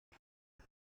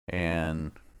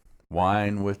 and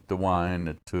wine with the wine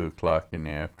at 2 o'clock in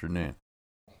the afternoon.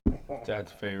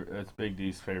 That's Big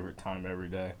D's favorite time every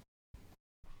day.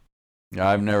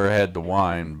 I've never had the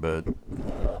wine, but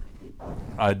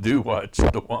I do watch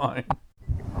the wine.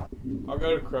 I'll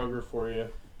go to Kroger for you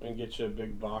and get you a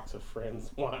big box of Friends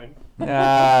wine.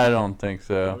 I don't think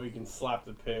So so. we can slap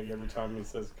the pig every time he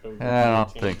says COVID. I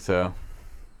don't think so.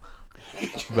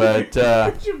 But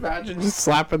Could you imagine just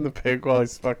slapping the pig while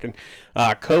he's fucking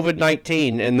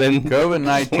COVID-19 and then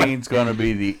COVID-19 is going to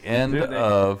be the end Dude,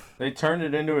 of. They turned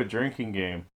it into a drinking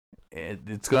game.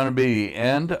 It's going to be the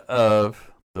end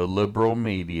of the liberal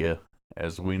media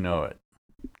as we know it.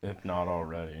 If not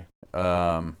already.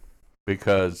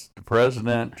 Because the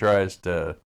president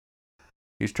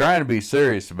he's trying to be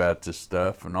serious about this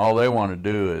stuff, and all they want to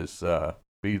do is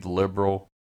be the liberal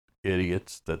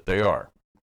idiots that they are.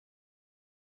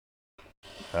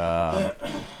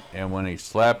 And when he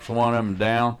slaps one of them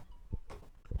down,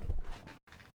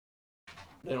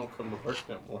 they don't come to work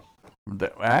no more.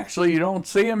 actually you don't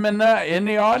see them in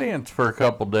the audience for a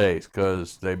couple days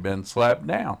because they've been slapped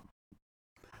down.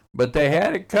 But they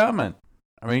had it coming.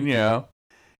 I mean,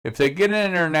 if they get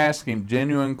in there and ask him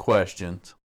genuine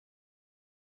questions,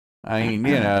 I mean,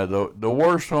 the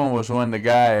worst one was when the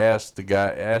guy asked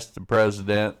the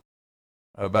president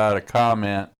about a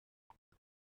comment,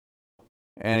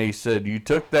 and he said, "You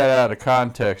took that out of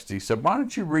context." He said, "Why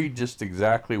don't you read just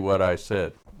exactly what I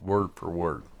said, word for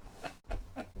word?"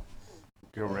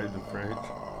 Go raid the fridge.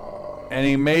 And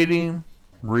he made him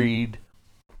read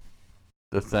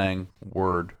the thing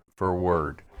word for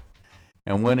word.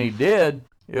 And when he did,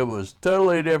 it was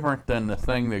totally different than the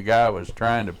thing the guy was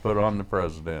trying to put on the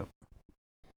president.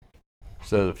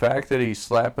 So the fact that he's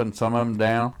slapping some of them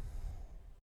down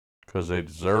because they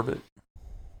deserve it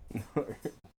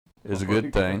is a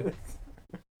good thing.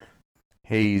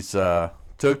 He's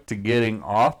took to getting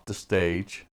off the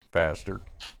stage faster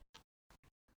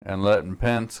and letting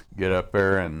Pence get up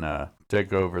there and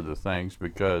take over the things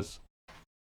because,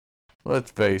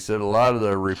 let's face it, a lot of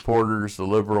the reporters, the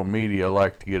liberal media,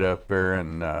 like to get up there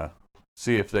and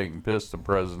see if they can piss the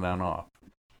president off.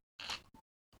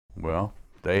 Well,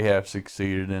 they have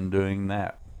succeeded in doing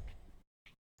that.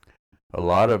 A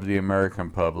lot of the American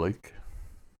public,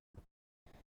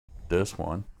 this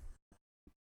one,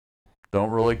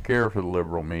 don't really care for the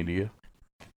liberal media.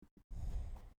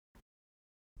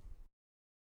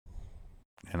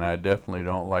 And I definitely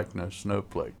don't like no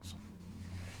snowflakes.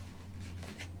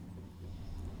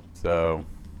 So,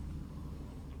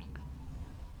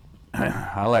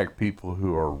 I like people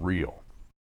who are real.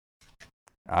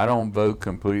 I don't vote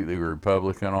completely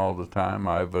Republican all the time.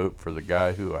 I vote for the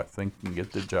guy who I think can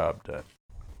get the job done.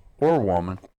 Or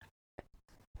woman.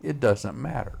 It doesn't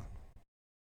matter.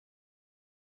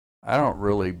 I don't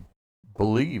really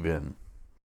believe in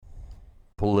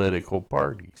political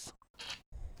parties.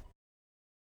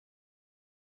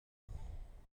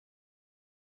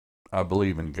 I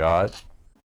believe in God.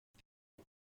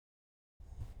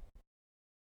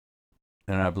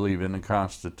 And I believe in the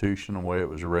Constitution the way it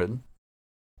was written.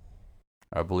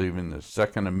 I believe in the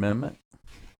Second Amendment.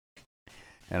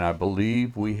 And I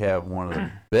believe we have one of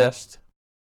the best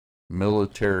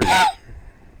military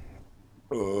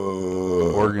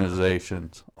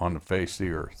organizations on the face of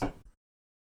the earth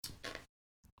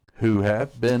who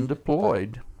have been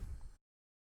deployed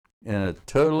in a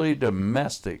totally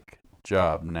domestic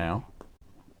job now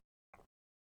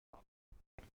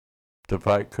to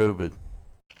fight COVID,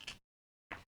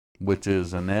 which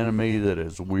is an enemy that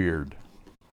is weird.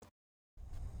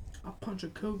 I'll punch a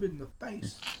COVID in the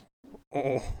face.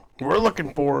 Oh, we're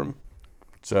looking for him.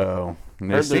 So they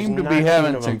Heard there's seem to be 19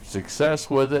 having of some 'em. success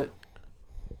with it.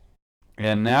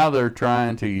 And now they're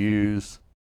trying to use...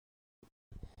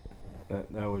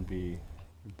 That would be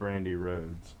Brandy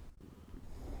Rhodes.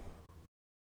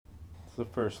 It's the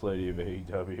first lady of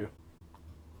AEW.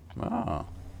 Oh.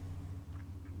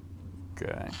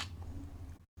 Okay.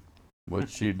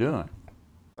 What's she doing?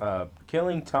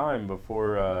 Killing time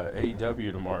before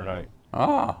AEW tomorrow night.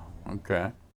 Oh,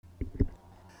 okay.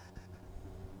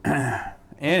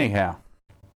 Anyhow,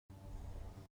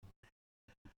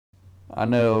 I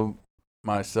know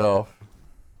myself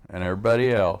and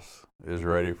everybody else is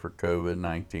ready for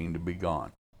COVID-19 to be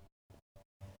gone.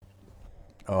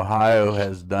 Ohio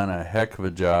has done a heck of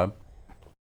a job.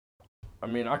 I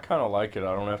mean, I kind of like it.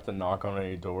 I don't have to knock on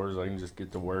any doors. I can just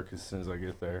get to work as soon as I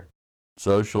get there.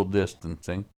 Social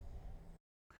distancing.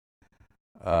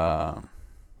 The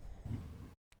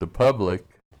public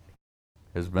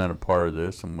has been a part of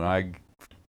this, and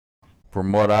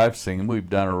from what I've seen, we've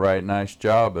done a right nice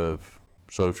job of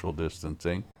social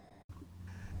distancing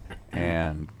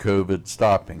and COVID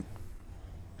stopping.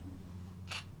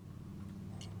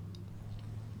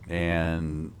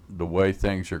 And the way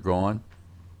things are going,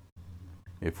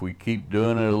 if we keep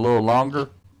doing it a little longer,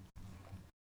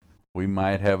 we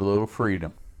might have a little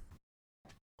freedom.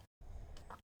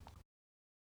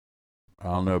 I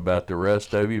don't know about the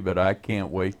rest of you, but I can't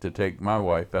wait to take my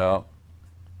wife out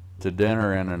to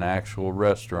dinner in an actual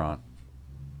restaurant.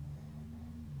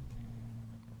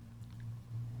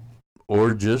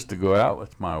 Or just to go out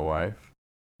with my wife.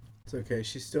 It's okay.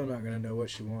 She's still not going to know what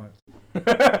she wants.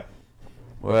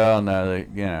 Well, no,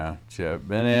 she's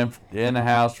been in the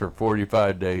house for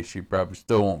 45 days. She probably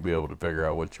still won't be able to figure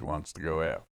out what she wants to go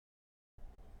have.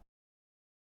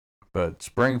 But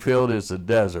Springfield is a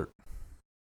desert.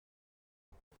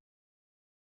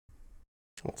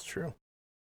 That's true.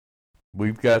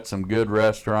 We've got some good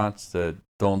restaurants that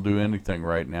don't do anything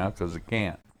right now because they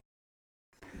can't.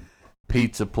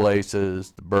 Pizza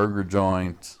places, the burger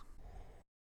joints,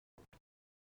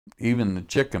 even the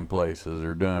chicken places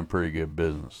are doing pretty good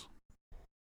business.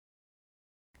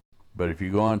 But if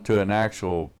you go into an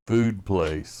actual food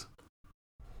place,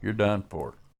 you're done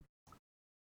for.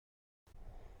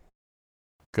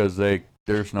 Because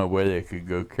there's no way they could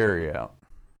go carry out.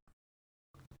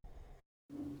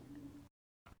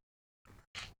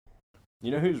 You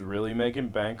know who's really making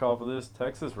bank off of this?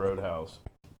 Texas Roadhouse.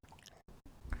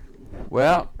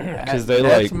 Well, 'Cause they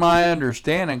that's like- my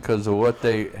understanding because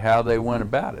of how they went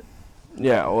about it.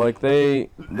 Yeah, like they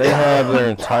have their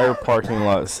entire parking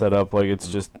lot set up like it's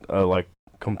just a like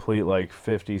complete like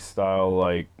 50s style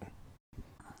like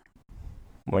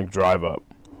drive up.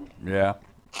 Yeah.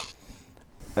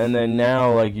 And then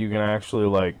now like you can actually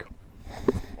like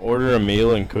order a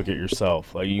meal and cook it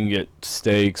yourself. Like you can get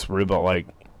steaks, like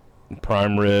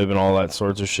prime rib and all that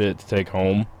sorts of shit to take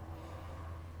home.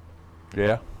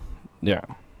 Yeah. Yeah.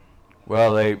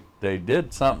 Well, they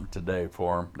did something today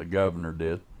for him. The governor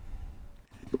did.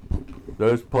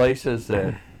 Those places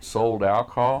that sold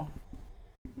alcohol,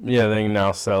 Yeah, they can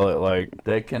now sell it like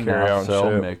they can Carry out now and sell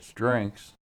ship. mixed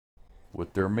drinks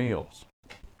with their meals.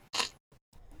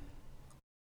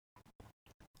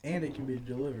 And it can be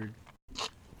delivered.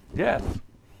 Yes.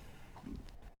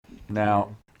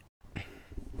 Now,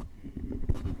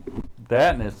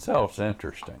 that in itself is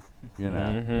interesting,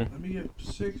 mhm. Let me get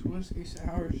 6 whiskey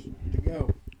sours to go.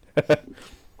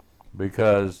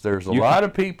 because there's a You- lot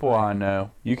of people I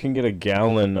know. You can get a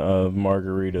gallon of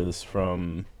margaritas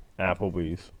from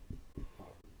Applebee's.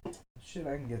 Shit,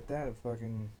 I can get that at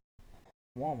fucking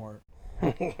Walmart.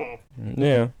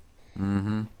 Yeah.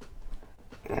 Mm-hmm.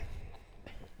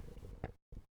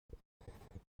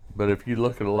 But if you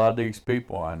look at a lot of these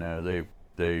people I know,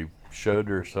 they showed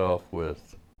themselves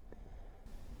with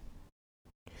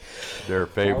their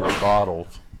favorite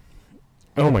bottles.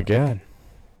 Oh my god.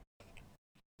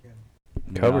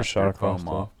 Cover Knocked shot their across foam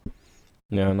the- off.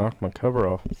 Yeah, I knocked my cover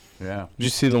off. Yeah. Did you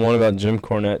see the one about Jim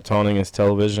Cornette taunting his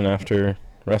television after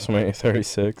WrestleMania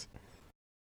 36.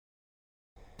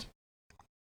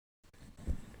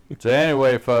 So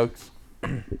anyway, folks,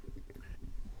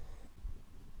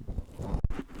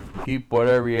 keep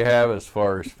whatever you have as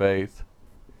far as faith,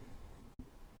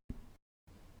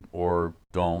 or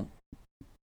don't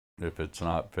if it's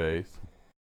not faith.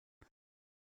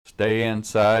 Stay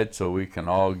inside so we can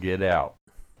all get out.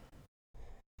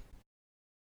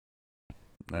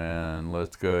 And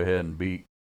let's go ahead and beat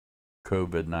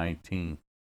COVID-19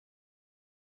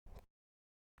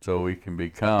 so we can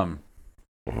become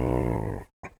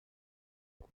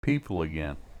people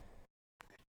again.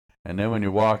 And then when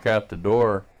you walk out the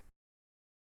door,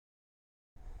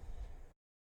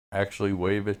 actually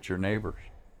wave at your neighbors.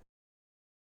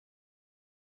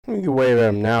 You can wave at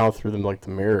them now through them like the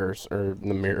mirrors or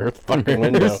the fucking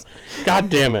window. God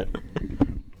damn it!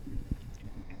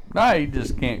 No, you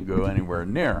just can't go anywhere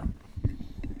near them.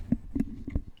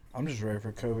 I'm just ready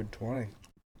for COVID-20.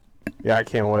 Yeah, I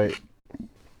can't wait.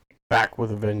 Back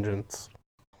with a vengeance.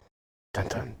 Dun,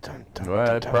 dun, dun, dun, Well,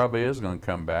 dun, it dun. probably is going to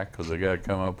come back because they got to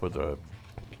come up with a.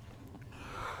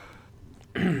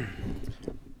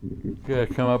 Got to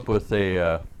come up with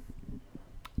a.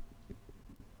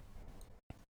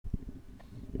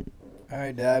 All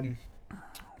right, Dad.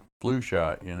 Flu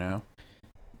shot, you know.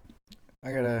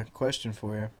 I got a question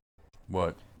for you.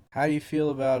 What? How do you feel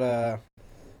about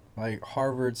like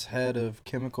Harvard's head of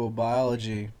chemical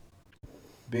biology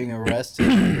being arrested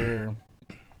for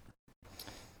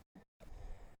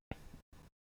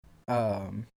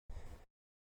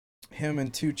him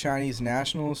and two Chinese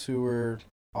nationals who were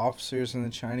officers in the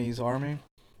Chinese army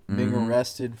being Mhm.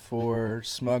 arrested for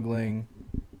smuggling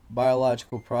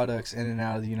biological products in and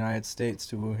out of the United States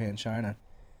to Wuhan, China?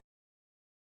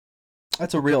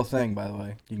 That's a real thing, by the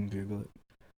way. You can Google it.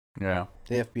 Yeah.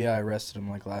 The FBI arrested him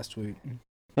like last week.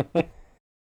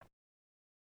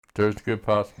 There's a good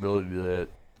possibility that.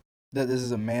 That this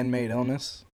is a man-made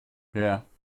illness. Yeah.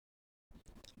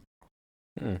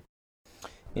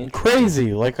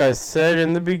 Crazy, like I said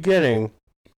in the beginning,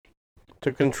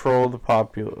 to control the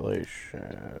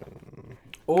population.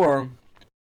 Or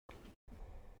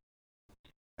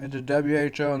and the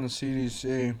WHO and the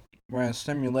CDC ran a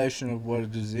simulation of what a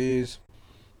disease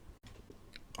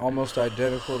almost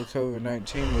identical to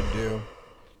COVID-19 would do,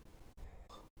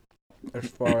 as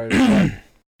far as like,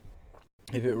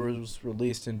 if it was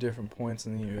released in different points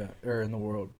in the US or in the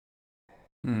world.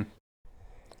 Hmm.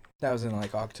 That was in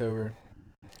like October,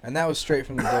 and that was straight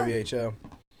from the WHO.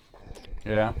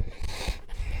 Yeah.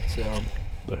 So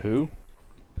The who?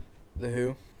 the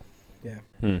WHO, yeah,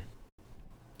 Hmm.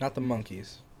 not the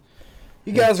monkeys.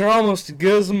 You guys are almost as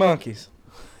good as the monkeys.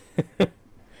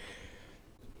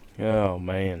 Oh,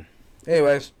 man.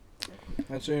 Anyways,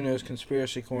 that's Uno's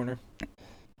Conspiracy Corner.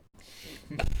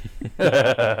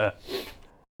 Well,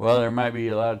 there might be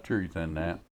a lot of truth in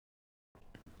that.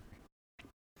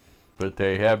 But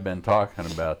they have been talking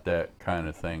about that kind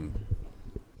of thing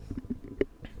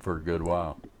for a good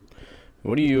while.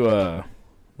 What do you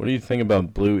think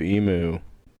about Blue Emu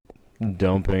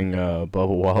dumping Bubba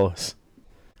Wallace?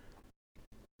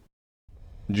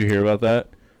 Did you hear about that?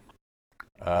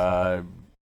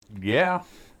 Yeah.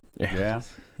 Yeah.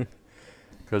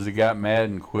 Because he got mad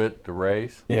and quit the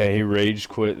race. Yeah, he rage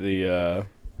quit the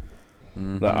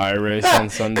Mhm. iRace on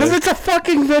Sunday. Because it's a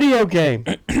fucking video game.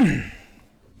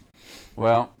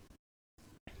 Well,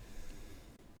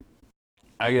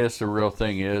 I guess the real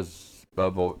thing is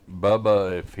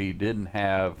Bubba, if he didn't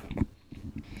have,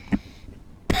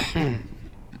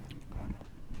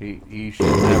 he should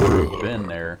never have been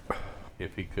there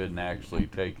if he couldn't actually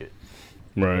take it.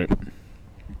 Right.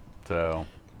 So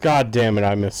God damn it,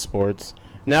 I miss sports.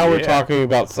 Now we're Yeah. talking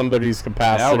about somebody's now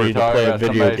capacity we're to talking play a about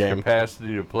video somebody's game.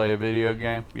 capacity to play a video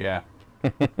game. Yeah.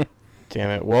 Damn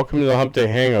it. Welcome to the Hump Day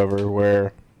Hangover,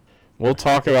 where we'll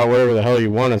talk about whatever the hell you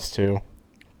want us to.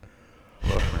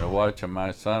 We're watching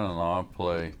my son-in-law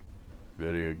play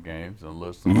video games and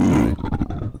listen to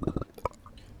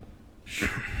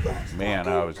it. Man,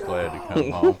 I was glad to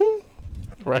come home.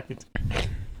 Right.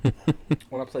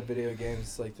 When I play video games,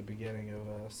 it's like the beginning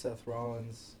of Seth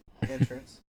Rollins'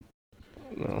 entrance.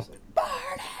 No. It's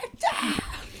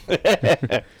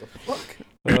like,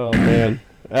 Oh, man.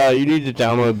 You need to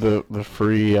download the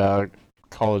free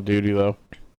Call of Duty, though.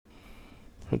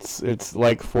 It's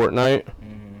like Fortnite,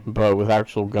 but with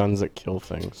actual guns that kill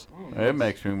things. It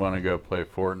makes me want to go play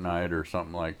Fortnite or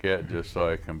something like that just so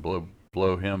I can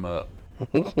blow him up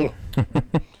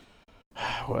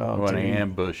Well, when I dude.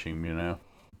 ambush him, you know.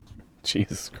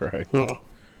 Jesus Christ.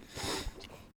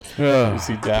 You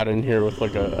see Dad in here with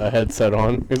like a headset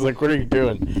on. He's like, "What are you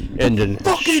doing?" Engine.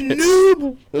 Fucking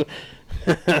noob.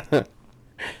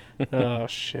 Oh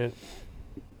shit.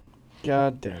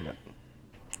 God damn it.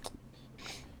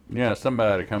 Yeah,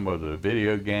 somebody to come with a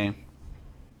video game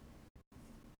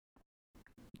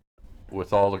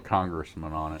with all the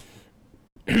congressmen on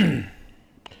it.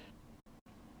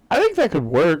 I think that could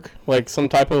work. Like some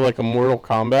type of like a Mortal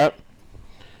Kombat.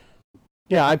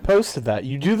 Yeah, I posted that.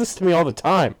 You do this to me all the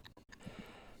time.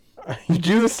 You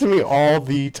do this to me all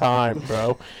the time,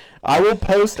 bro. I will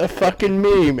post a fucking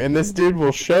meme and this dude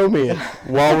will show me it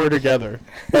while we're together.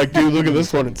 Like, dude, look at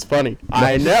this one. It's funny.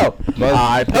 I know.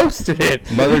 I posted it.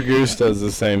 Mother Goose does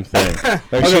the same thing.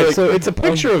 Like, Okay, so it's a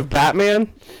picture of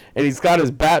Batman, and he's got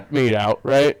his bat meat out,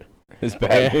 right? his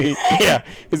bad. Yeah,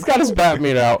 he's got his bat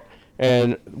meat out,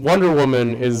 and Wonder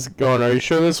Woman is going, "Are you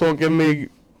sure this won't give me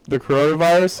the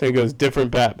coronavirus?" And he goes,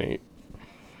 "Different bat meat."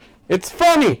 It's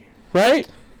funny, right?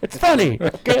 It's funny,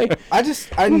 okay?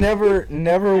 I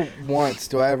never once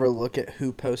do I ever look at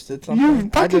who posted something.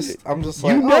 I'm just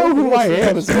like, You know oh, who I this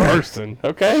am is as a funny. person,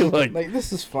 okay? Like,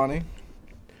 This is funny.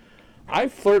 I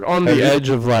flirt on the edge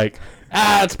of like,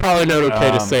 it's probably not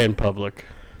okay to say in public.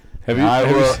 Have you?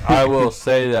 I will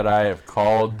say that I have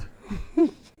called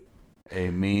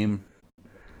a meme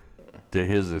to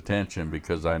his attention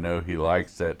because I know he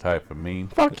likes that type of meme.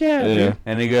 Fuck yeah, Yeah. dude.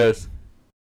 And he goes,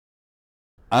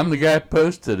 "I'm the guy who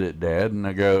posted it, Dad." And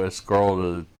I go, scroll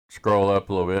up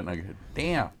a little bit, and I go,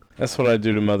 "Damn." That's what I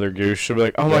do to Mother Goose. She'll be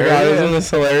like, "Oh my There god, it isn't is. this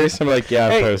hilarious?" I'm like, "Yeah,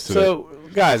 I Hey, posted so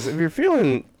guys, if you're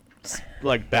feeling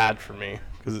like bad for me,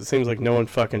 because it seems like no one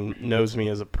fucking knows me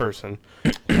as a person,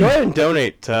 go ahead and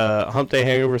donate to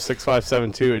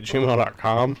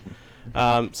humpdayhangover6572@gmail.com,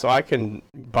 so I can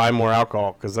buy more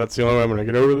alcohol, because that's the only way I'm gonna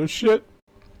get over this shit.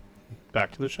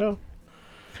 Back to the show.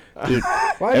 Well,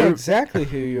 I know exactly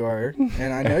who you are,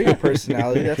 and I know your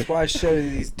personality. That's why I show you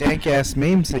these dank ass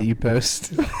memes that you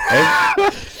post.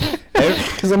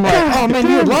 Because I'm like, oh man,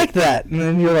 you would like that, and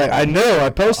then you're like, I know, I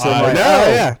posted. I'm like, oh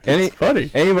yeah. it." Funny.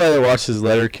 Anybody that watches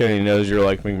Letterkenny knows you're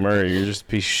like McMurray. You're just a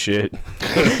piece of shit.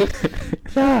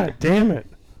 God damn it.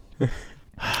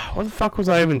 What the fuck was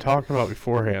I even talking about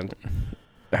beforehand?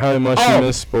 How much Oh, you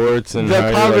miss sports and The how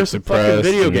you're Congress like fucking depressed.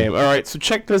 video and- game. All right, so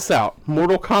check this out.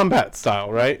 Mortal Kombat style,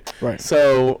 right? Right.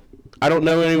 So I don't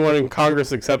know anyone in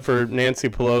Congress except for Nancy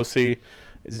Pelosi.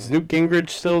 Is Newt Gingrich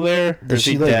still there? Or Did is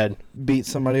he she like dead? beat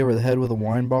somebody over the head with a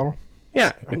wine bottle?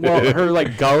 Yeah. Well, her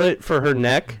like gullet for her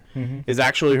neck Mhm. is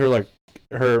actually her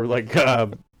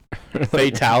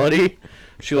fatality.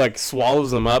 She like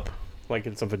swallows them up like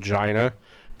it's a vagina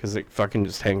because it fucking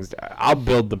just hangs down. I'll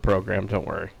build the program. Don't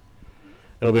worry.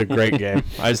 It'll be a great game.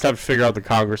 I just have to figure out the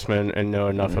congressmen and know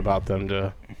enough about them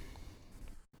to.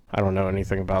 I don't know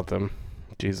anything about them.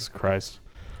 Jesus Christ.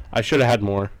 I should have had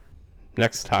more.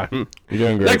 Next time. You're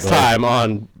doing great. Next bud. time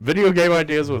on Video Game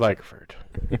Ideas with Eichford.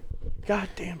 God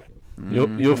damn it.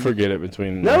 You'll forget it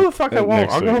between. No, the fuck I won't.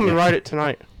 next I'll go week. home and write it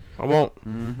tonight. I won't.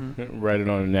 Write it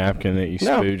on a napkin that you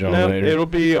No, spooge on no, later. it'll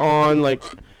be on like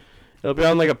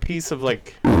a piece of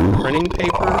like printing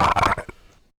paper.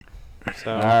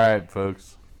 So, All right,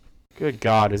 folks. good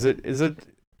God, is it?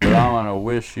 But I want to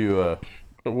wish you a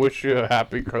I wish you a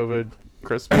happy COVID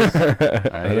Christmas.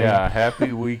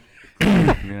 happy week.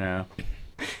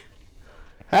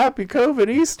 Happy COVID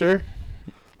Easter.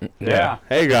 Yeah.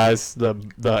 Hey guys, the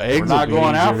eggs. We're not will be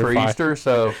going out easier for to find. Easter,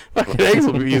 so Fucking eggs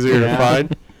will be easier to Yeah.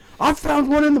 find. I found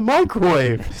one in the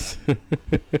microwave.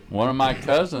 one of my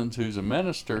cousins, who's a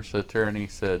minister, sat there and he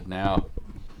said, "Now,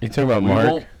 You talking about we Mark?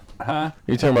 won't, huh?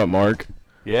 You talking about Mark?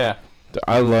 Yeah."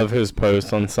 I love his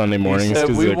posts on Sunday mornings He said,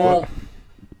 because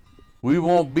we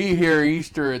won't be here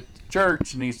Easter at the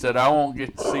church, and he said, "I won't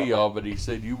get to see y'all," but he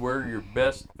said, "You wear your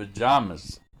best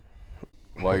pajamas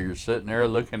while you're sitting there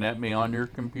looking at me on your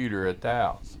computer at the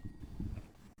house."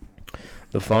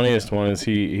 the funniest one is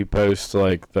he posts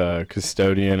like the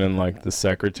custodian and like the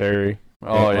secretary,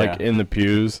 Oh, like yeah. in the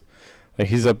pews. Like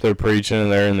he's up there preaching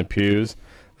and they're in the pews.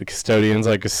 The custodian's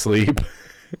like asleep,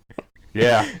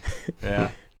 Yeah.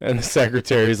 Yeah. and the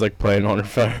secretary's like playing on her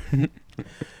phone.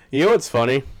 You know what's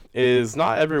funny is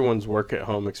not everyone's work at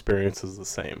home experience is the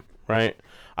same, right?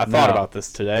 I thought No. about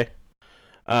this today.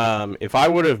 If I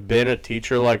would have been a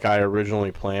teacher like I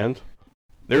originally planned,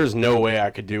 there's no way I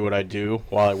could do what I do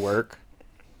while I work.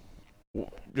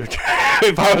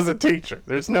 If I was a teacher,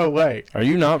 there's no way. Are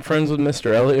you not friends with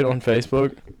Mr. Elliott on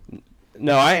Facebook?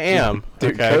 No, I am.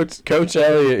 Dude, Okay. Coach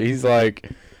Elliott, he's like,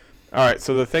 All right.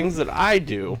 So the things that I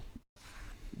do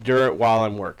while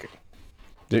I'm working.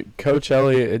 dude, Coach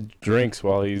Elliott drinks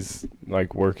while he's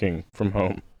like working from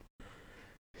home.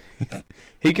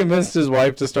 He convinced his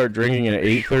wife to start drinking at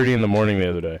 8:30 in the morning the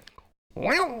other day.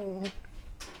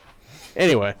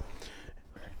 Anyway,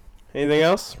 anything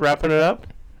else? Wrapping it up.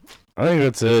 I think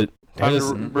that's it. Time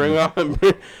to bring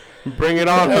it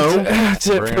on home. That's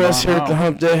it Bring for it us on here at the home.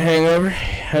 Hump Day Hangover.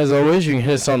 As always, you can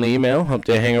hit us on the email,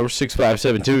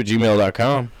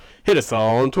 humpdayhangover6572@gmail.com. Hit us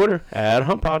all on Twitter at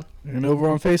HumpPod. And over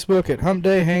on Facebook at Hump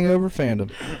Day Hangover Fandom.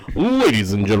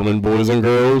 Ladies and gentlemen, boys and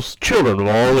girls, children of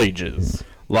all ages,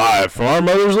 live from our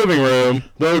mother's living room,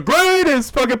 The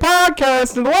greatest fucking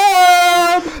podcast in the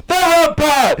world! the Hump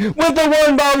Pod with the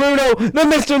one Baluno, the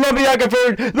Mr. Lumpy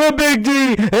Ackerford, the Big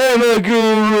D, and the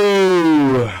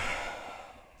Guru.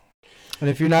 And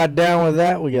if you're not down with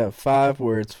that, we got 5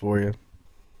 words for you.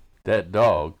 That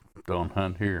dog don't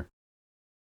hunt here.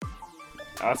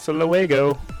 Hasta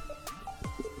luego.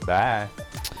 Bye.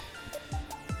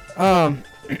 Do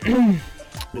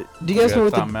you guys know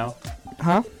what the something else?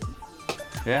 huh?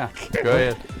 Yeah, go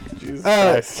ahead. Jesus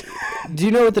Uh, Christ. Do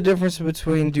you know what the difference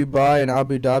between Dubai and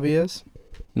Abu Dhabi is?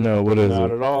 No, what is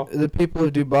Not it? at all. The people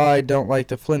of Dubai don't like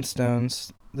the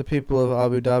Flintstones. The people of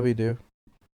Abu Dhabi do.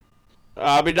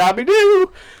 Abby Dobby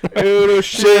Doo. Little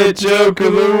shit joke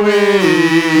of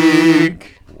the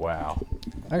week. Wow.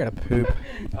 I gotta poop.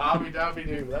 Abby Dobby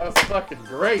Doo. That was fucking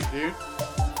great, dude.